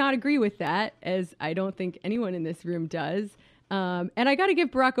I do not agree with that, as I don't think anyone in this room does. And I got to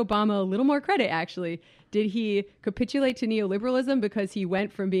give Barack Obama a little more credit, actually. Did he capitulate to neoliberalism because he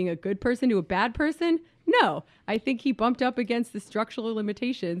went from being a good person to a bad person? No, I think he bumped up against the structural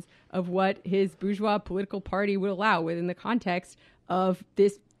limitations of what his bourgeois political party would allow within the context of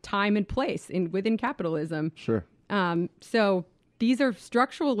this time and place within capitalism. Sure. So these are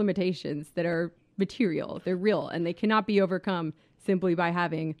structural limitations that are material. They're real, and they cannot be overcome simply by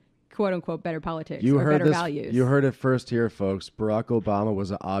having quote unquote better politics or better values. You heard it first here, folks. Barack Obama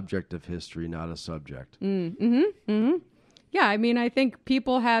was an object of history, not a subject. Yeah, I mean, I think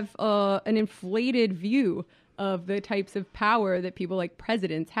people have an inflated view of the types of power that people like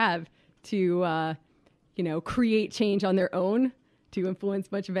presidents have to, create change on their own, to influence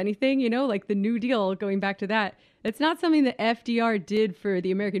much of anything, like the New Deal, going back to that. It's not something that FDR did for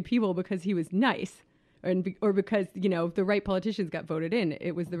the American people because he was nice or because, the right politicians got voted in.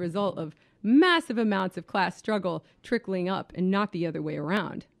 It was the result of massive amounts of class struggle trickling up and not the other way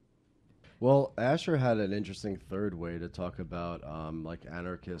around. Well, Asher had an interesting third way to talk about like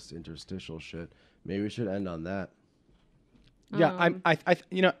anarchist interstitial shit. Maybe we should end on that. Yeah,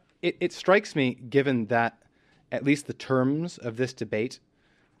 it strikes me, given that at least the terms of this debate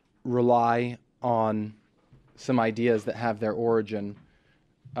rely on some ideas that have their origin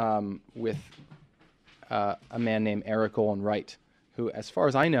with a man named Eric Olin Wright, who, as far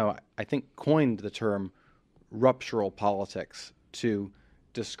as I know, I think coined the term ruptural politics to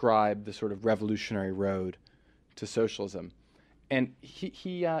describe the sort of revolutionary road to socialism. And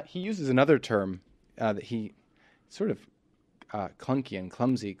he uses another term that he sort of clunky and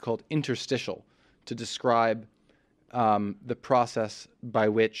clumsy called interstitial to describe the process by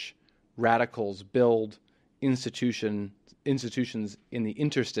which radicals build institutions in the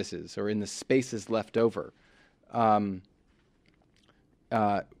interstices or in the spaces left over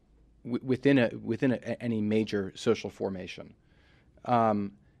within any major social formation.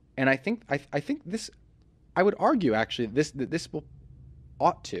 And I think this, I would argue actually this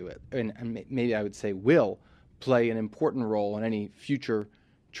ought to, and maybe I would say will, play an important role in any future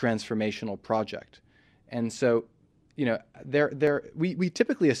transformational project. And so, we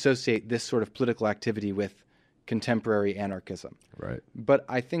typically associate this sort of political activity with contemporary anarchism. Right. But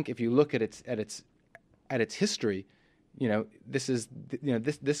I think if you look at its history, this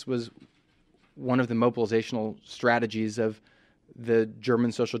was one of the mobilizational strategies of the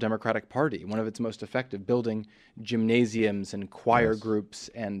German Social Democratic Party, one of its most effective, building gymnasiums and choir groups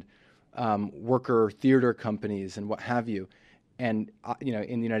and worker theater companies and what have you. And,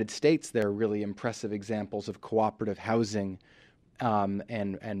 in the United States, there are really impressive examples of cooperative housing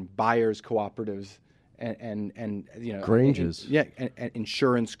and buyers' cooperatives and Granges. And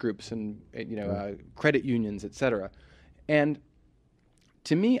insurance groups and, credit unions, et cetera. And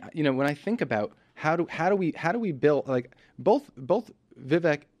to me, when I think about how do we build, like both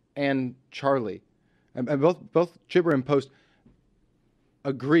Vivek and Charlie, and both Chibber and Post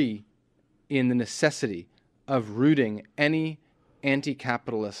agree in the necessity of rooting any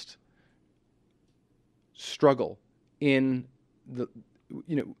anti-capitalist struggle in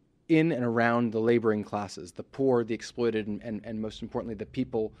and around the laboring classes, the poor, the exploited, and most importantly, the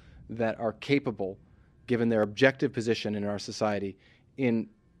people that are capable, given their objective position in our society, in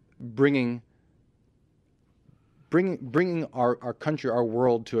bringing our country, our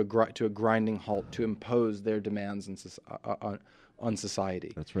world to a grinding halt, to impose their demands on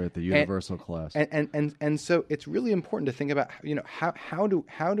society. That's right, the universal class. And so it's really important to think about how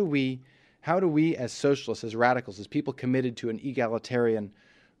do we as socialists, as radicals, as people committed to an egalitarian,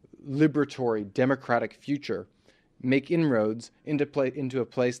 liberatory, democratic future, make inroads into a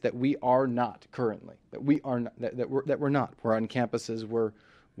place that we are not currently. That we're not. We're on campuses. We're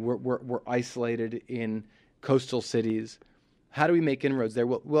isolated in coastal cities. How do we make inroads there?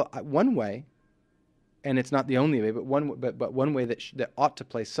 Well, one way, and it's not the only way, but one way that ought to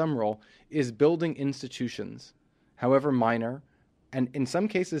play some role is building institutions, however minor, and in some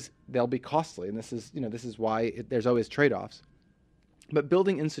cases they'll be costly. And this is why there's always trade-offs. But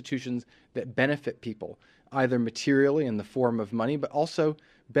building institutions that benefit people, either materially in the form of money, but also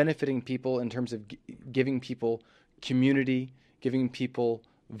benefiting people in terms of giving people community, giving people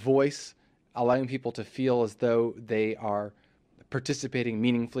voice, allowing people to feel as though they are participating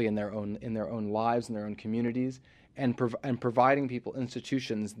meaningfully in their own lives, in their own communities, and providing people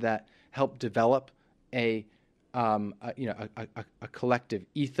institutions that help develop a collective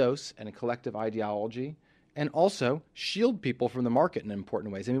ethos and a collective ideology, and also shield people from the market in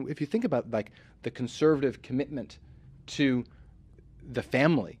important ways. I mean, if you think about like the conservative commitment to the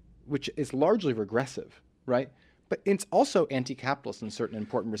family, which is largely regressive, right? But it's also anti-capitalist in certain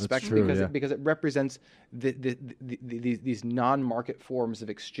important respects because it represents these non-market forms of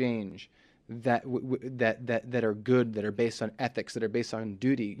exchange that that are good, that are based on ethics, that are based on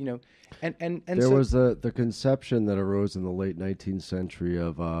duty, and there so, was the conception that arose in the late 19th century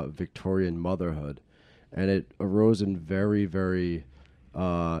of Victorian motherhood, and it arose in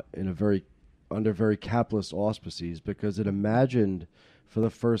under very capitalist auspices, because it imagined for the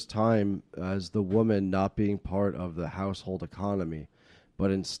first time as the woman not being part of the household economy,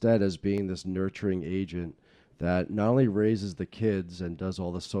 but instead as being this nurturing agent that not only raises the kids and does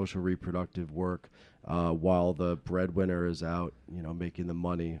all the social reproductive work while the breadwinner is out, making the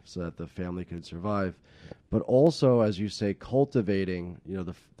money so that the family can survive, but also, as you say, cultivating,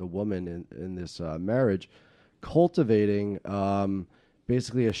 the woman in this marriage, cultivating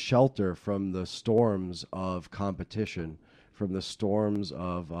basically a shelter from the storms of competition, from the storms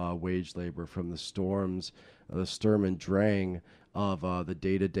of wage labor, from the storms, the Sturm and Drang of the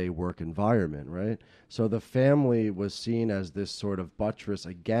day-to-day work environment, right? So the family was seen as this sort of buttress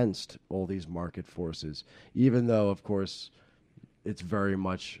against all these market forces, even though, of course, it's very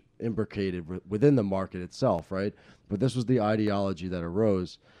much imbricated within the market itself, right? But this was the ideology that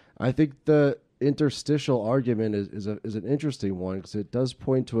arose. I think the interstitial argument is an interesting one, because it does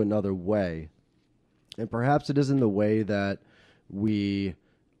point to another way. And perhaps it isn't the way that we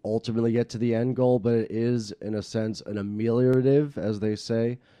ultimately get to the end goal, but it is, in a sense, an ameliorative, as they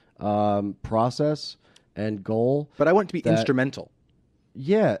say, process and goal. But I want it to be instrumental.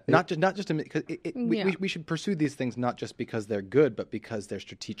 Yeah, not just because we should pursue these things not just because they're good, but because they're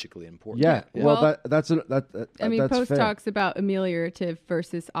strategically important. Yeah, well, that's Post fair. talks about ameliorative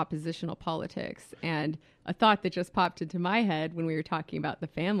versus oppositional politics, and a thought that just popped into my head when we were talking about the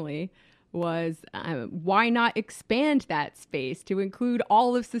family was why not expand that space to include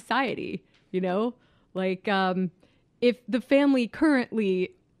all of society? If the family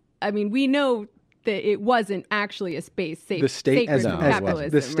currently, we know that it wasn't actually a space safe. The state as capitalism,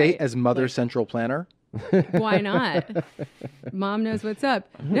 the state right? as mother central planner. Why not? Mom knows what's up.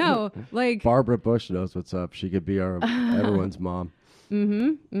 No, Barbara Bush knows what's up. She could be everyone's mom.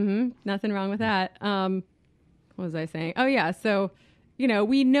 Nothing wrong with that. What was I saying? Oh yeah. So,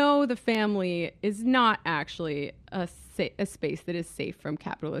 we know the family is not actually a space that is safe from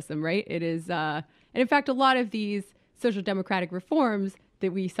capitalism, right? It is, and in fact, a lot of these social democratic reforms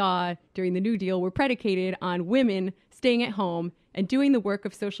that we saw during the New Deal were predicated on women staying at home and doing the work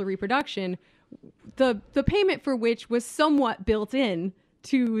of social reproduction, the payment for which was somewhat built in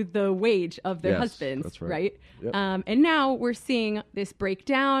to the wage of their husbands, that's right? Yep. And now we're seeing this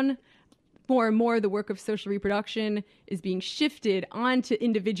breakdown. More and more, the work of social reproduction is being shifted onto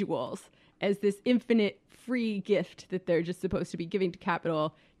individuals as this infinite free gift that they're just supposed to be giving to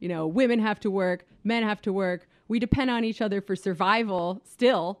capital. Women have to work, men have to work. We depend on each other for survival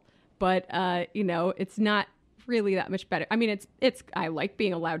still, but it's not really that much better. I like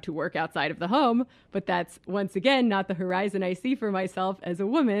being allowed to work outside of the home, but that's once again not the horizon I see for myself as a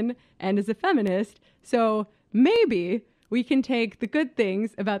woman and as a feminist. So maybe we can take the good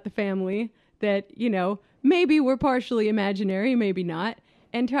things about the family that, maybe were partially imaginary, maybe not,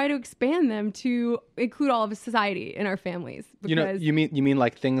 and try to expand them to include all of society in our families. Because you mean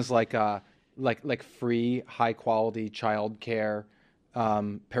like things like free, high quality childcare,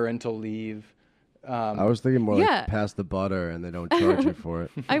 parental leave. I was thinking more like pass the butter and they don't charge you for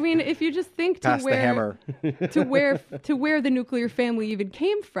it. If you just think pass the hammer to where the nuclear family even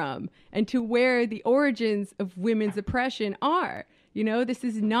came from, and to where the origins of women's oppression are, this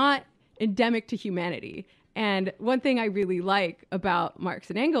is not endemic to humanity. And one thing I really like about Marx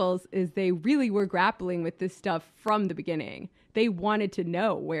and Engels is they really were grappling with this stuff from the beginning. They wanted to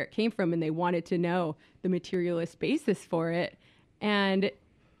know where it came from, and they wanted to know the materialist basis for it. And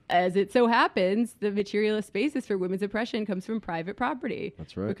as it so happens, the materialist basis for women's oppression comes from private property.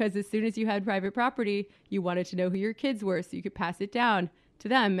 That's right. Because as soon as you had private property, you wanted to know who your kids were so you could pass it down to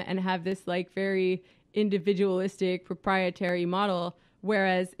them and have this very individualistic proprietary model.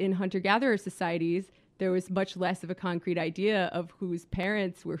 Whereas in hunter-gatherer societies, there was much less of a concrete idea of whose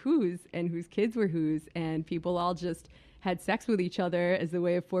parents were whose and whose kids were whose, and people all just had sex with each other as a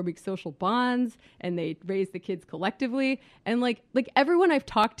way of forming social bonds, and they raised the kids collectively. And like everyone I've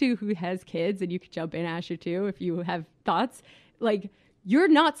talked to who has kids, and you could jump in, Asher, too, if you have thoughts, you're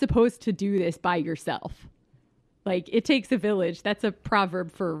not supposed to do this by yourself. It takes a village. That's a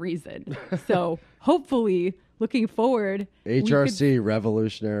proverb for a reason. So hopefully, looking forward, HRC,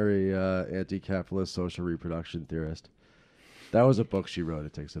 revolutionary anti-capitalist social reproduction theorist. That was a book she wrote.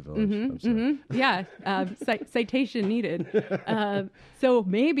 It Takes a Village. I'm sorry. Yeah, citation needed. So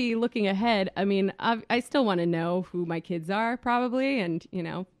maybe looking ahead, I mean, I still want to know who my kids are, probably, and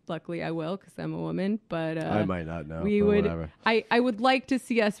luckily I will because I'm a woman. But I might not know. Whatever. I would like to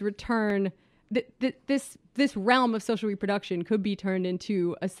see us return. This realm of social reproduction could be turned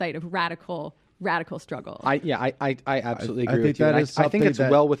into a site of radical struggle. I absolutely agree with you. that And is I think it's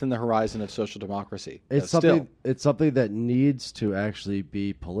something well within the horizon of social democracy. It's something that needs to actually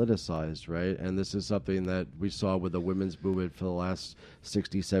be politicized, right? And this is something that we saw with the women's movement for the last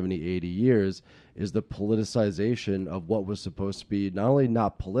 60, 70, 80 years, is the politicization of what was supposed to be not only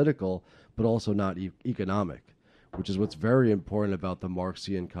not political, but also not economic, which is what's very important about the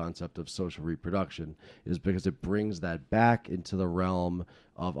Marxian concept of social reproduction, is because it brings that back into the realm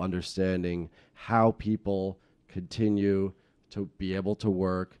of understanding how people continue to be able to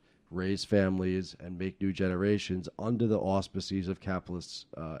work, raise families, and make new generations under the auspices of capitalist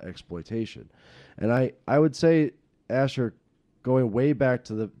exploitation. And I would say, Asher, going way back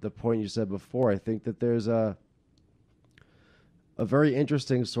to the point you said before, I think that there's a very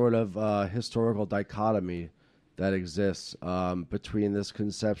interesting sort of historical dichotomy that exists between this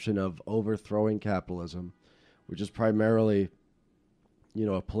conception of overthrowing capitalism, which is primarily,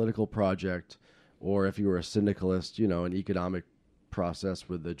 a political project, or if you were a syndicalist, an economic process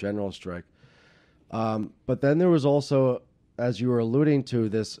with the general strike. But then there was also, as you were alluding to,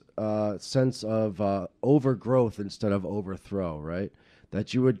 this sense of overgrowth instead of overthrow, right?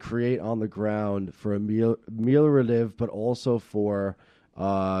 That you would create on the ground for ameliorative, but also for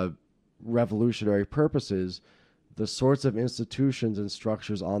revolutionary purposes, the sorts of institutions and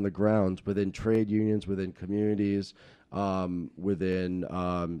structures on the ground within trade unions, within communities,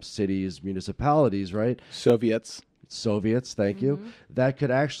 within cities, municipalities, right? Soviets, thank you, that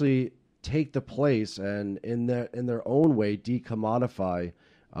could actually take the place and in their own way decommodify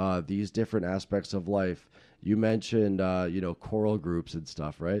these different aspects of life. You mentioned choral groups and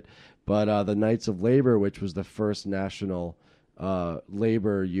stuff, right? But the Knights of Labor, which was the first national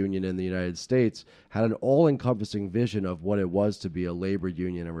labor union in the United States, had an all-encompassing vision of what it was to be a labor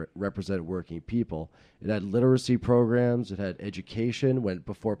union and represent working people. It had literacy programs. It had education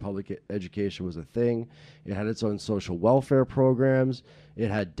before public education was a thing. It had its own social welfare programs.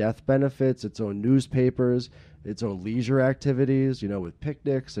 It had death benefits, its own newspapers, its own leisure activities, with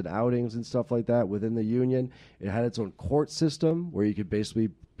picnics and outings and stuff like that within the union. It had its own court system where you could basically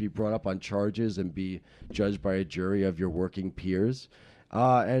be brought up on charges and be judged by a jury of your working peers.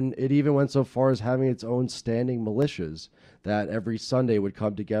 And it even went so far as having its own standing militias that every Sunday would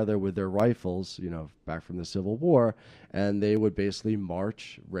come together with their rifles, back from the Civil War, and they would basically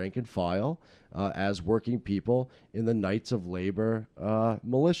march rank and file as working people in the Knights of Labor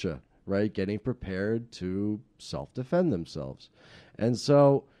militia, right, getting prepared to self-defend themselves. And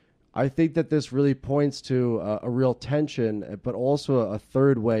so I think that this really points to a real tension, but also a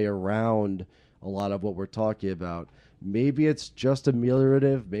third way around a lot of what we're talking about. Maybe it's just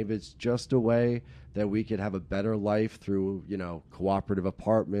ameliorative. Maybe it's just a way that we could have a better life through, cooperative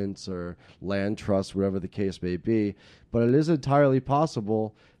apartments or land trusts, whatever the case may be. But it is entirely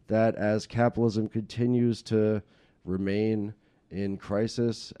possible that as capitalism continues to remain in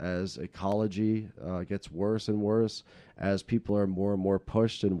crisis, as ecology gets worse and worse, as people are more and more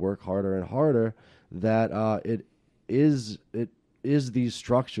pushed and work harder and harder, that it is these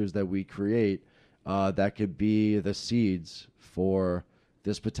structures that we create that could be the seeds for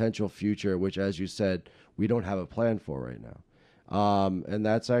this potential future, which, as you said, we don't have a plan for right now. And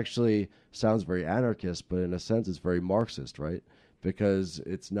that's actually sounds very anarchist, but in a sense it's very Marxist, right? Because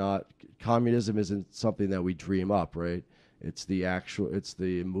it's not, communism isn't something that we dream up, right? It's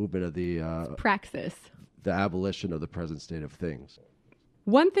the movement of the praxis, the abolition of the present state of things.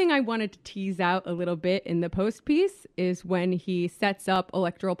 One thing I wanted to tease out a little bit in the Post piece is when he sets up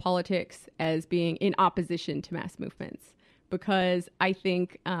electoral politics as being in opposition to mass movements, because I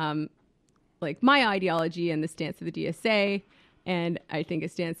think my ideology and the stance of the DSA, and I think a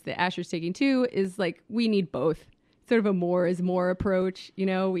stance that Asher's taking too, is we need both. Sort of a more is more approach.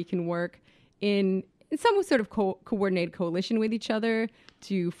 We can work in some sort of coordinated coalition with each other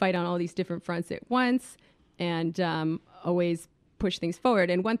to fight on all these different fronts at once and always push things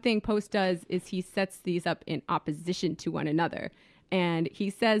forward. And one thing Post does is he sets these up in opposition to one another. And he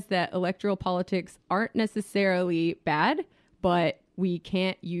says that electoral politics aren't necessarily bad, but we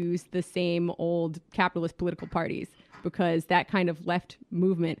can't use the same old capitalist political parties because that kind of left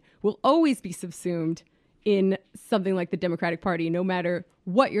movement will always be subsumed in something like the Democratic Party, no matter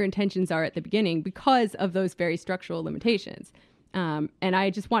what your intentions are at the beginning, because of those very structural limitations. And I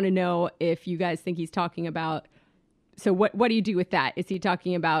just want to know if you guys think he's talking about so what do you do with that? Is he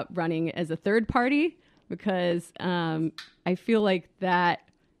talking about running as a third party? Because I feel like that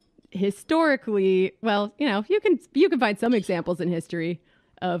historically, well, you can find some examples in history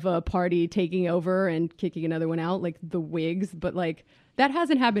of a party taking over and kicking another one out, like the Whigs, but like that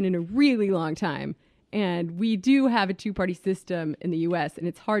hasn't happened in a really long time. And we do have a two-party system in the US, and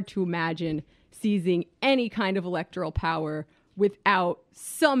it's hard to imagine seizing any kind of electoral power without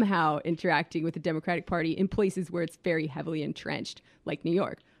somehow interacting with the Democratic Party in places where it's very heavily entrenched, like New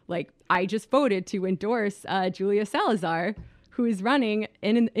York. Like, I just voted to endorse Julia Salazar, who is running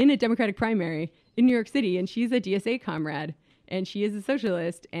in a Democratic primary in New York City, and she's a DSA comrade, and she is a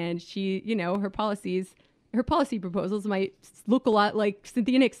socialist, and she, her policy proposals might look a lot like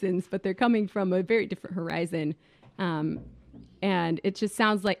Cynthia Nixon's, but they're coming from a very different horizon. And it just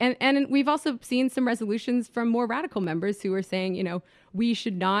sounds like, and we've also seen some resolutions from more radical members who are saying, we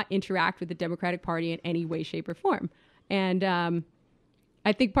should not interact with the Democratic Party in any way, shape, or form. And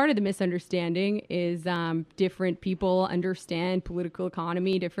I think part of the misunderstanding is different people understand political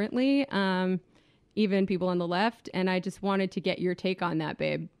economy differently, even people on the left. And I just wanted to get your take on that,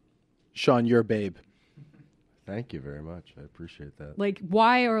 babe. Sean, you're a babe. Thank you very much. I appreciate that. Like,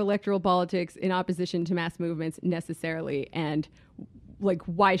 why are electoral politics in opposition to mass movements necessarily? And like,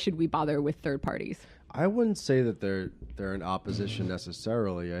 why should we bother with third parties? I wouldn't say that they're in opposition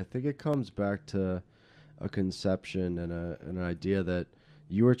necessarily. I think it comes back to a conception and an idea that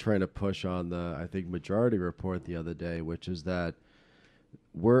you were trying to push on the, I think, Majority Report the other day, which is that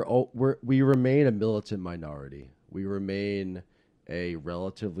we remain a militant minority. We remain a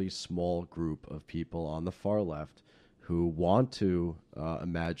relatively small group of people on the far left who want to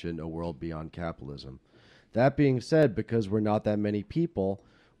imagine a world beyond capitalism. That being said, because we're not that many people,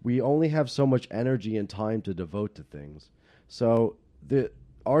 we only have so much energy and time to devote to things. So the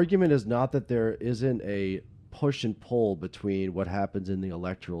argument is not that there isn't a push and pull between what happens in the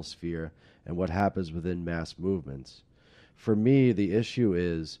electoral sphere and what happens within mass movements. For me, the issue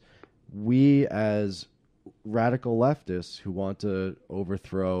is we as radical leftists who want to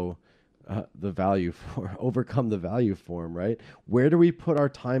overcome the value form, right? Where do we put our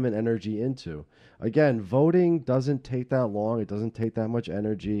time and energy into? Again, voting doesn't take that long. It doesn't take that much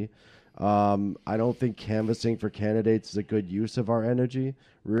energy. I don't think canvassing for candidates is a good use of our energy,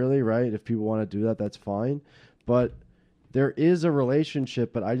 really, right? If people want to do that, that's fine. But there is a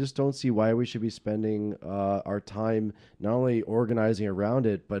relationship, but I just don't see why we should be spending our time not only organizing around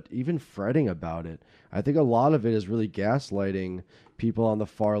it, but even fretting about it. I think a lot of it is really gaslighting people on the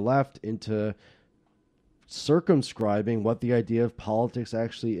far left into circumscribing what the idea of politics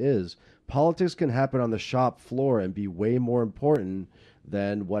actually is. Politics can happen on the shop floor and be way more important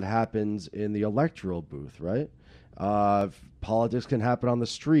than what happens in the electoral booth, right? Politics can happen on the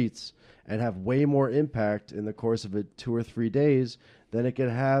streets and have way more impact in the course of 2 or 3 days than it can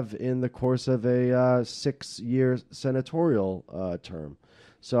have in the course of a 6-year senatorial term.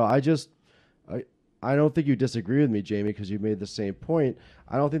 So I don't think you disagree with me, Jamie, because you made the same point.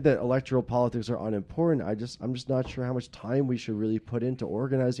 I don't think that electoral politics are unimportant. I'm just not sure how much time we should really put into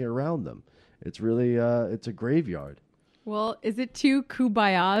organizing around them. It's really it's a graveyard. Well, is it too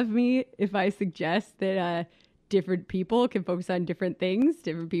kumbaya of me if I suggest that different people can focus on different things,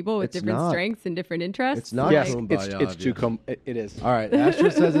 different people with different strengths and different interests? It's not kumbaya. It's too it is. All right,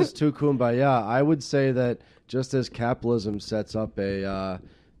 Asher says it's too kumbaya. I would say that just as capitalism sets up a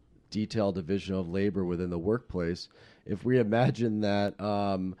detailed division of labor within the workplace, if we imagine that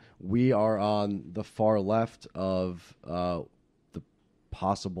we are on the far left of the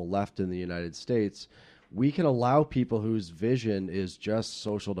possible left in the United States, we can allow people whose vision is just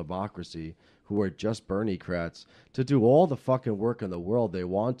social democracy, who are just Bernie-crats, to do all the fucking work in the world they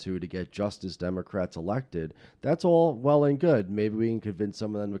want to get just as Democrats elected. That's all well and good. Maybe we can convince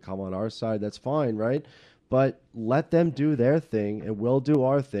some of them to come on our side. That's fine, right? But let them do their thing, and we'll do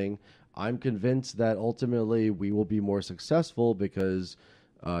our thing. I'm convinced that ultimately we will be more successful because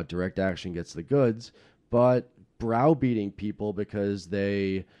direct action gets the goods. But browbeating people because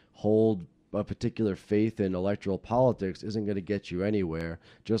they hold a particular faith in electoral politics isn't going to get you anywhere.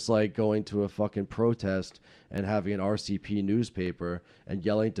 Just like going to a fucking protest and having an RCP newspaper and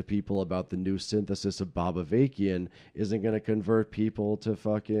yelling to people about the new synthesis of Bobavakian isn't going to convert people to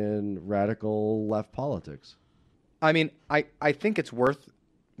fucking radical left politics. I mean, I think it's worth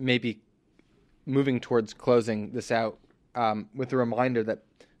maybe moving towards closing this out with a reminder that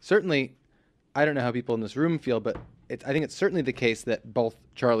certainly, I don't know how people in this room feel, but I think it's certainly the case that both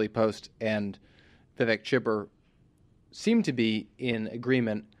Charlie Post and Vivek Chibber seem to be in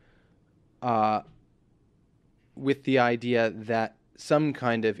agreement with the idea that some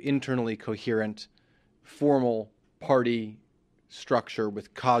kind of internally coherent, formal party structure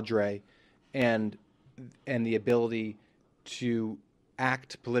with cadre and the ability to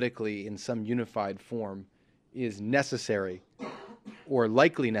act politically in some unified form is necessary or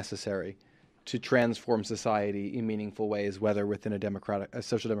likely necessary to transform society in meaningful ways, whether within a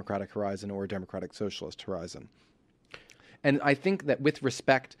social democratic horizon or a democratic socialist horizon. And I think that with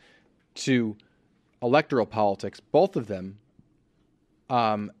respect to electoral politics, both of them,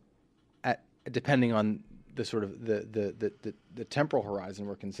 depending on the sort of the temporal horizon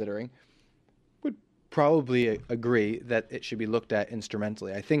we're considering, would probably agree that it should be looked at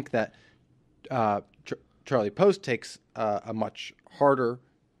instrumentally. I think that Charlie Post takes a much harder,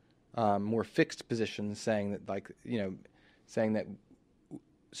 more fixed position, saying that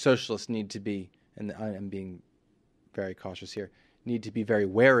socialists need to be, and I'm being very cautious here, need to be very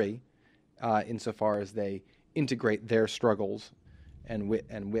wary insofar as they integrate their struggles and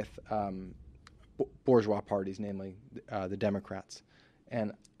with bourgeois parties, namely the Democrats.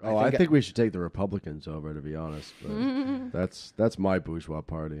 And I think we should take the Republicans over, to be honest. But that's my bourgeois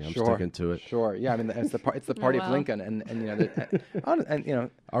party. I'm sticking to it. Sure, yeah. I mean, it's the party of Lincoln, and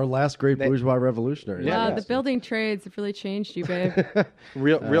our last great bourgeois revolutionary. Yeah, the building trades have really changed you, babe.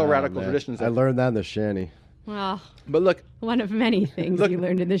 real radical traditions. I learned that in the shanty. Well, but look, one of many things you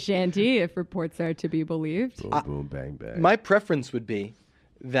learned in the shanty, if reports are to be believed. Boom, boom, bang, bang. My preference would be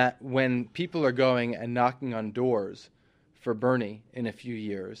that when people are going and knocking on doors for Bernie in a few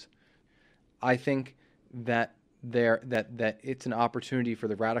years, I think that that it's an opportunity for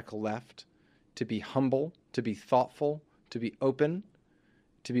the radical left to be humble, to be thoughtful, to be open,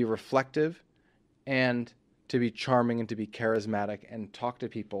 to be reflective, and to be charming and to be charismatic and talk to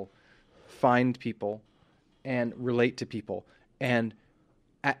people, find people, and relate to people. And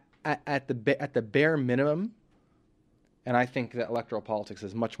at the bare minimum, and I think that electoral politics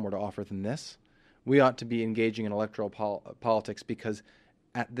has much more to offer than this, we ought to be engaging in electoral politics, because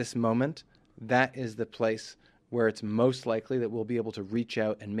at this moment, that is the place where it's most likely that we'll be able to reach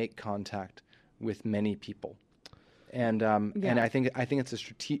out and make contact with many people. And and I think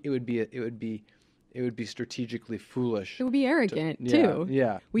it's it would be strategically foolish. It would be arrogant too.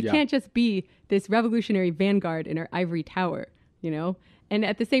 Yeah. We can't just be this revolutionary vanguard in our ivory tower, And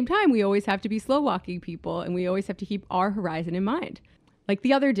at the same time, we always have to be slow walking people, and we always have to keep our horizon in mind. Like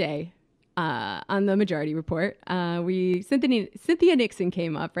the other day, on the Majority Report, Cynthia Nixon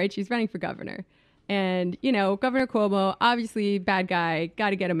came up, right? She's running for governor. And, Governor Cuomo, obviously bad guy, got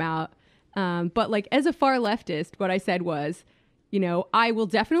to get him out. But like as a far leftist, what I said was, I will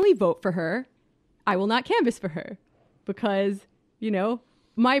definitely vote for her. I will not canvass for her because,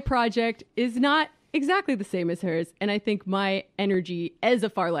 my project is not exactly the same as hers. And I think my energy as a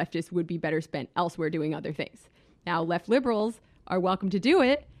far leftist would be better spent elsewhere doing other things. Now, left liberals are welcome to do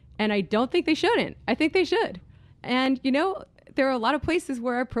it. And I don't think they shouldn't. I think they should. And, there are a lot of places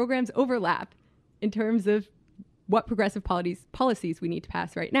where our programs overlap in terms of what progressive policies we need to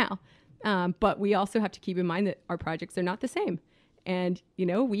pass right now. But we also have to keep in mind that our projects are not the same. And,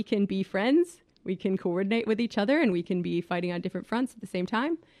 we can be friends, we can coordinate with each other, and we can be fighting on different fronts at the same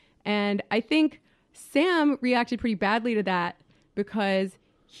time. And I think Sam reacted pretty badly to that because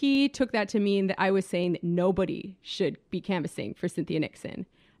he took that to mean that I was saying that nobody should be canvassing for Cynthia Nixon.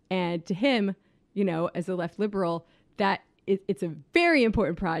 And to him, as a left liberal, that it's a very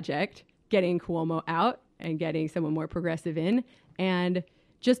important project, getting Cuomo out and getting someone more progressive in. And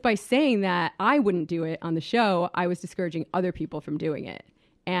just by saying that I wouldn't do it on the show, I was discouraging other people from doing it.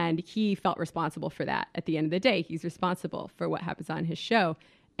 And he felt responsible for that. At the end of the day, he's responsible for what happens on his show.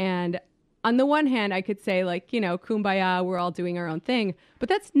 And on the one hand, I could say kumbaya, we're all doing our own thing. But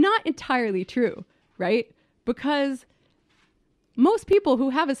that's not entirely true, right? Because most people who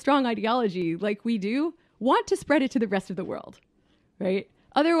have a strong ideology like we do want to spread it to the rest of the world, right?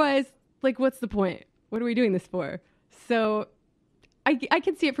 Otherwise, what's the point? What are we doing this for? So I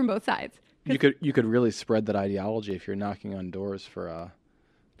can see it from both sides. You could really spread that ideology if you're knocking on doors for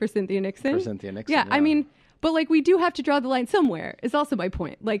Cynthia Nixon. Yeah, I mean, but we do have to draw the line somewhere is also my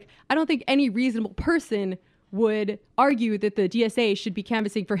point. I don't think any reasonable person would argue that the DSA should be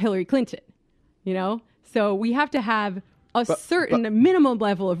canvassing for Hillary Clinton, So we have to have a certain minimum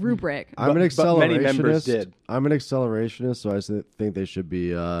level of rubric. I'm an accelerationist. Many members did. I'm an accelerationist, so I think they should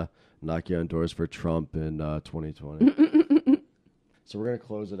be knocking on doors for Trump in 2020. So we're going to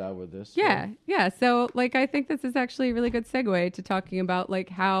close it out with this. Yeah. So, I think this is actually a really good segue to talking about,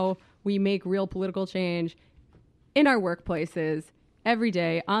 how we make real political change in our workplaces every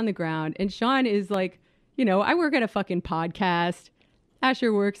day on the ground. And Sean is I work at a fucking podcast.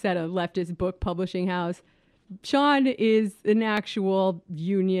 Asher works at a leftist book publishing house. Sean is an actual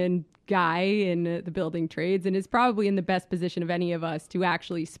union guy in the building trades and is probably in the best position of any of us to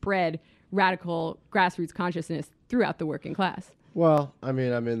actually spread radical grassroots consciousness throughout the working class. Well, I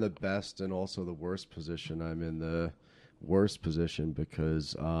mean, I'm in the best and also the worst position. I'm in the worst position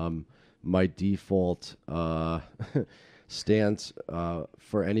because my default stance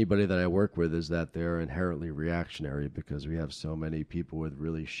for anybody that I work with is that they're inherently reactionary because we have so many people with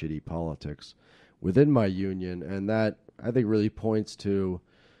really shitty politics within my union. And that, I think, really points to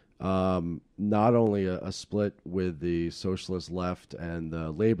not only a split with the socialist left and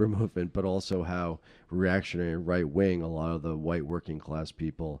the labor movement, but also how reactionary and right wing a lot of the white working class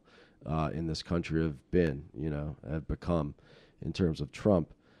people in this country have been, have become in terms of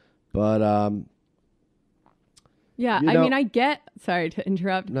Trump. But yeah, I mean, I get, sorry to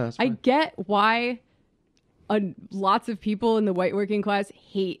interrupt. No, it's I fine. get why lots of people in the white working class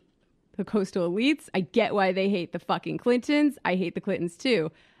hate the coastal elites. I get why they hate the fucking Clintons. I hate the Clintons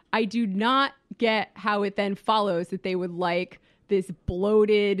too. I do not get how it then follows that they would like this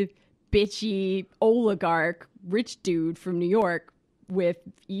bloated, bitchy oligarch, rich dude from New York with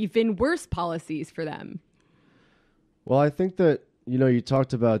even worse policies for them. Well, I think that, you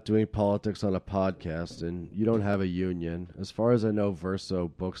talked about doing politics on a podcast and you don't have a union. As far as I know, Verso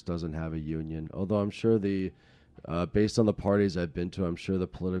Books doesn't have a union, although I'm sure based on the parties I've been to, I'm sure the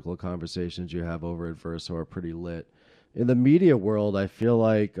political conversations you have over at Verso are pretty lit. In the media world, I feel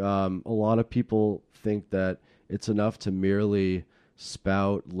like a lot of people think that it's enough to merely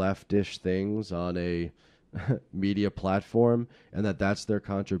spout leftish things on a media platform and that's their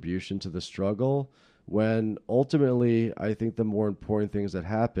contribution to the struggle, when ultimately I think the more important things that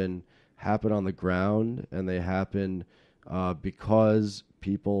happen on the ground, and they happen because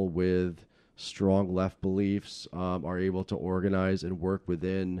people with strong left beliefs are able to organize and work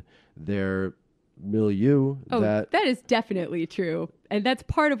within their milieu. That is definitely true. And that's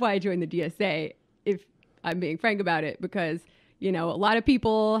part of why I joined the DSA, if I'm being frank about it, because, a lot of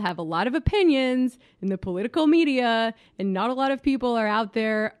people have a lot of opinions in the political media, and not a lot of people are out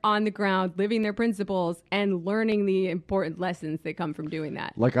there on the ground living their principles and learning the important lessons that come from doing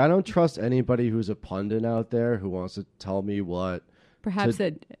that. Like, I don't trust anybody who's a pundit out there who wants to tell me what... Perhaps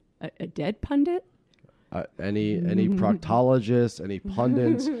a dead pundit? Any proctologist, any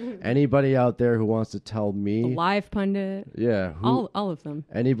pundits, anybody out there who wants to tell me... A live pundit? Yeah. All of them.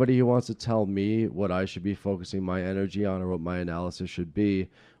 Anybody who wants to tell me what I should be focusing my energy on or what my analysis should be,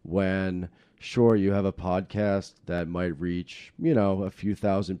 when, sure, you have a podcast that might reach, a few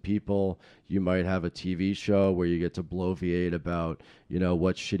thousand people. You might have a TV show where you get to bloviate about,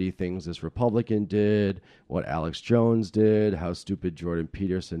 what shitty things this Republican did, what Alex Jones did, how stupid Jordan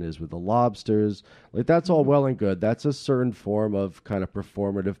Peterson is with the lobsters. Like, that's all well and good. That's a certain form of kind of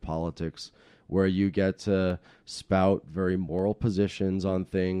performative politics where you get to spout very moral positions on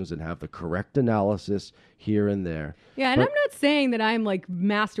things and have the correct analysis here and there. Yeah, and I'm not saying that I'm like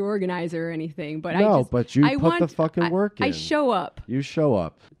master organizer or anything, but but you put the fucking work in. I show up. You show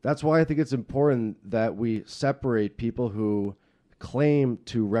up. That's why I think it's important that we separate people who claim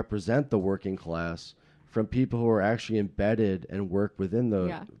to represent the working class from people who are actually embedded and work within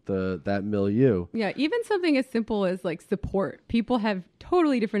that milieu. Yeah, even something as simple as like support. People have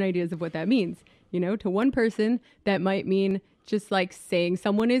totally different ideas of what that means. To one person, that might mean just like saying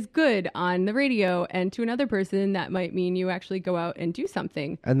someone is good on the radio, and to another person, that might mean you actually go out and do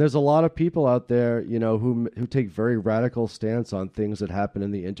something. And there's a lot of people out there, who take very radical stance on things that happen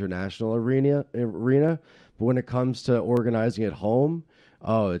in the international arena. But when it comes to organizing at home,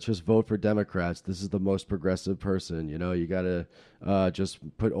 it's just vote for Democrats. This is the most progressive person. You got to just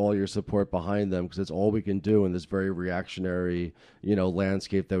put all your support behind them because it's all we can do in this very reactionary,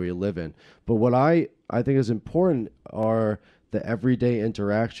 landscape that we live in. But what I think is important are the everyday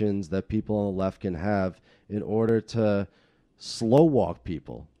interactions that people on the left can have in order to slow walk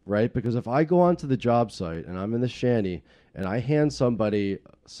people, right? Because if I go onto the job site and I'm in the shanty and I hand somebody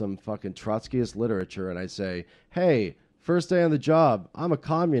some fucking Trotskyist literature and I say, hey, first day on the job, I'm a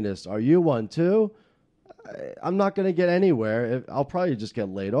communist. Are you one too? I'm not going to get anywhere. I'll probably just get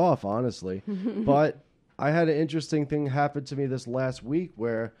laid off, honestly. But I had an interesting thing happen to me this last week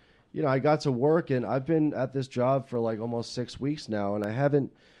where, I got to work and I've been at this job for like almost 6 weeks now. And I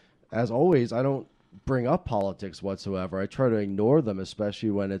haven't, as always, I don't bring up politics whatsoever. I try to ignore them,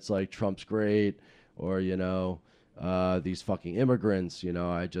 especially when it's like Trump's great or, these fucking immigrants,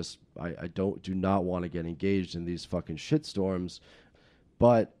 I do not want to get engaged in these fucking shitstorms.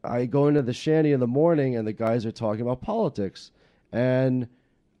 But I go into the shanty in the morning and the guys are talking about politics. And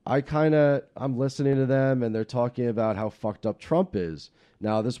I'm listening to them, and they're talking about how fucked up Trump is.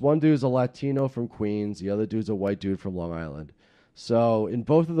 Now, this one dude's a Latino from Queens. The other dude's a white dude from Long Island. So in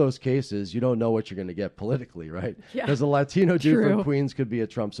both of those cases, you don't know what you're going to get politically, right? Yeah. Because the Latino dude True. from Queens could be a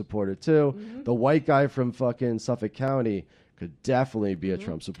Trump supporter too. Mm-hmm. The white guy from fucking Suffolk County could definitely be a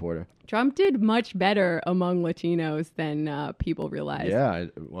Trump supporter. Trump did much better among Latinos than people realize. Yeah,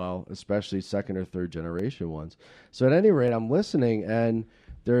 well, especially second or third generation ones. So at any rate, I'm listening, and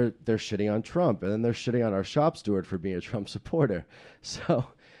they're shitting on Trump, and then they're shitting on our shop steward for being a Trump supporter. So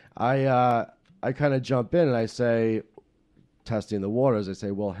I kind of jump in and I say, testing the waters, I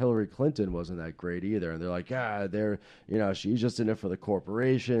say, well, Hillary Clinton wasn't that great either. And they're like, yeah, she's just in it for the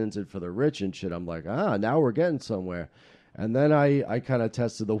corporations and for the rich and shit. I'm like, now we're getting somewhere. And then I kind of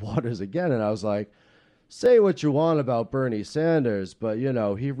tested the waters again, and I was like, say what you want about Bernie Sanders, but,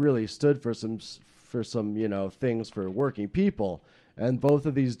 he really stood for some things for working people. And both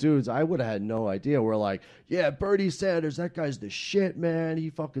of these dudes, I would have had no idea. We're like, yeah, Bernie Sanders, that guy's the shit, man. He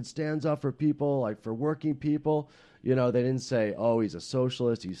fucking stands up for people, like for working people. They didn't say, oh, he's a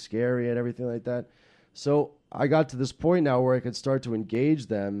socialist, he's scary and everything like that. So I got to this point now where I could start to engage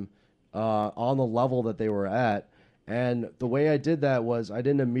them on the level that they were at. And the way I did that was I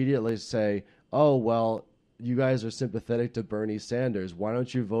didn't immediately say, oh, well, you guys are sympathetic to Bernie Sanders. Why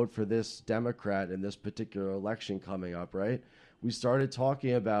don't you vote for this Democrat in this particular election coming up, right? We started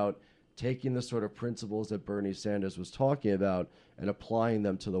talking about taking the sort of principles that Bernie Sanders was talking about and applying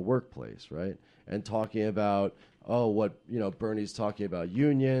them to the workplace, right? And talking about, Bernie's talking about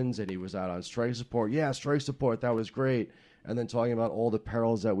unions, and he was out on strike support. Yeah, strike support, that was great. And then talking about all the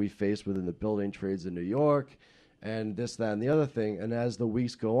perils that we face within the building trades in New York, and this, that, and the other thing. And as the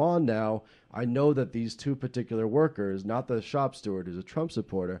weeks go on now, I know that these two particular workers, not the shop steward who's a Trump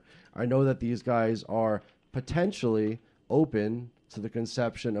supporter, I know that these guys are potentially open to the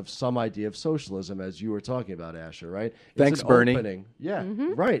conception of some idea of socialism, as you were talking about, Asher, right? Thanks, Bernie. Opening. Yeah,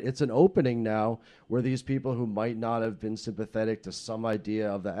 right. It's an opening now where these people who might not have been sympathetic to some idea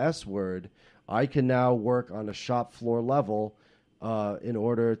of the S word, I can now work on a shop floor level in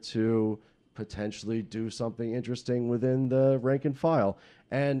order to potentially do something interesting within the rank and file.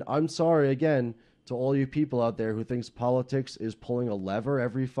 And I'm sorry, again, to all you people out there who thinks politics is pulling a lever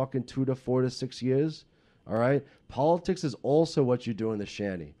every fucking 2 to 4 to 6 years. All right? Politics is also what you do in the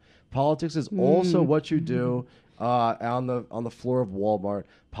shanty. Politics is also what you do on the floor of Walmart.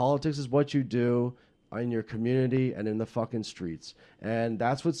 Politics is what you do in your community and in the fucking streets. And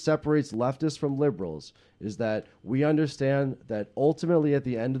that's what separates leftists from liberals, is that we understand that ultimately at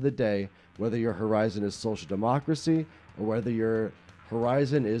the end of the day, whether your horizon is social democracy or whether your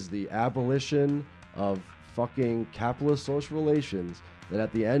horizon is the abolition of fucking capitalist social relations, that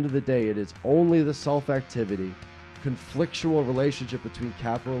at the end of the day, it is only the self-activity, conflictual relationship between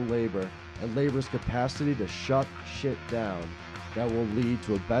capital and labor's capacity to shut shit down that will lead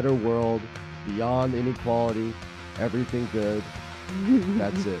to a better world beyond inequality, everything good.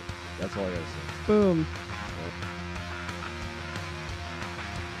 That's it. That's all I gotta say. Boom.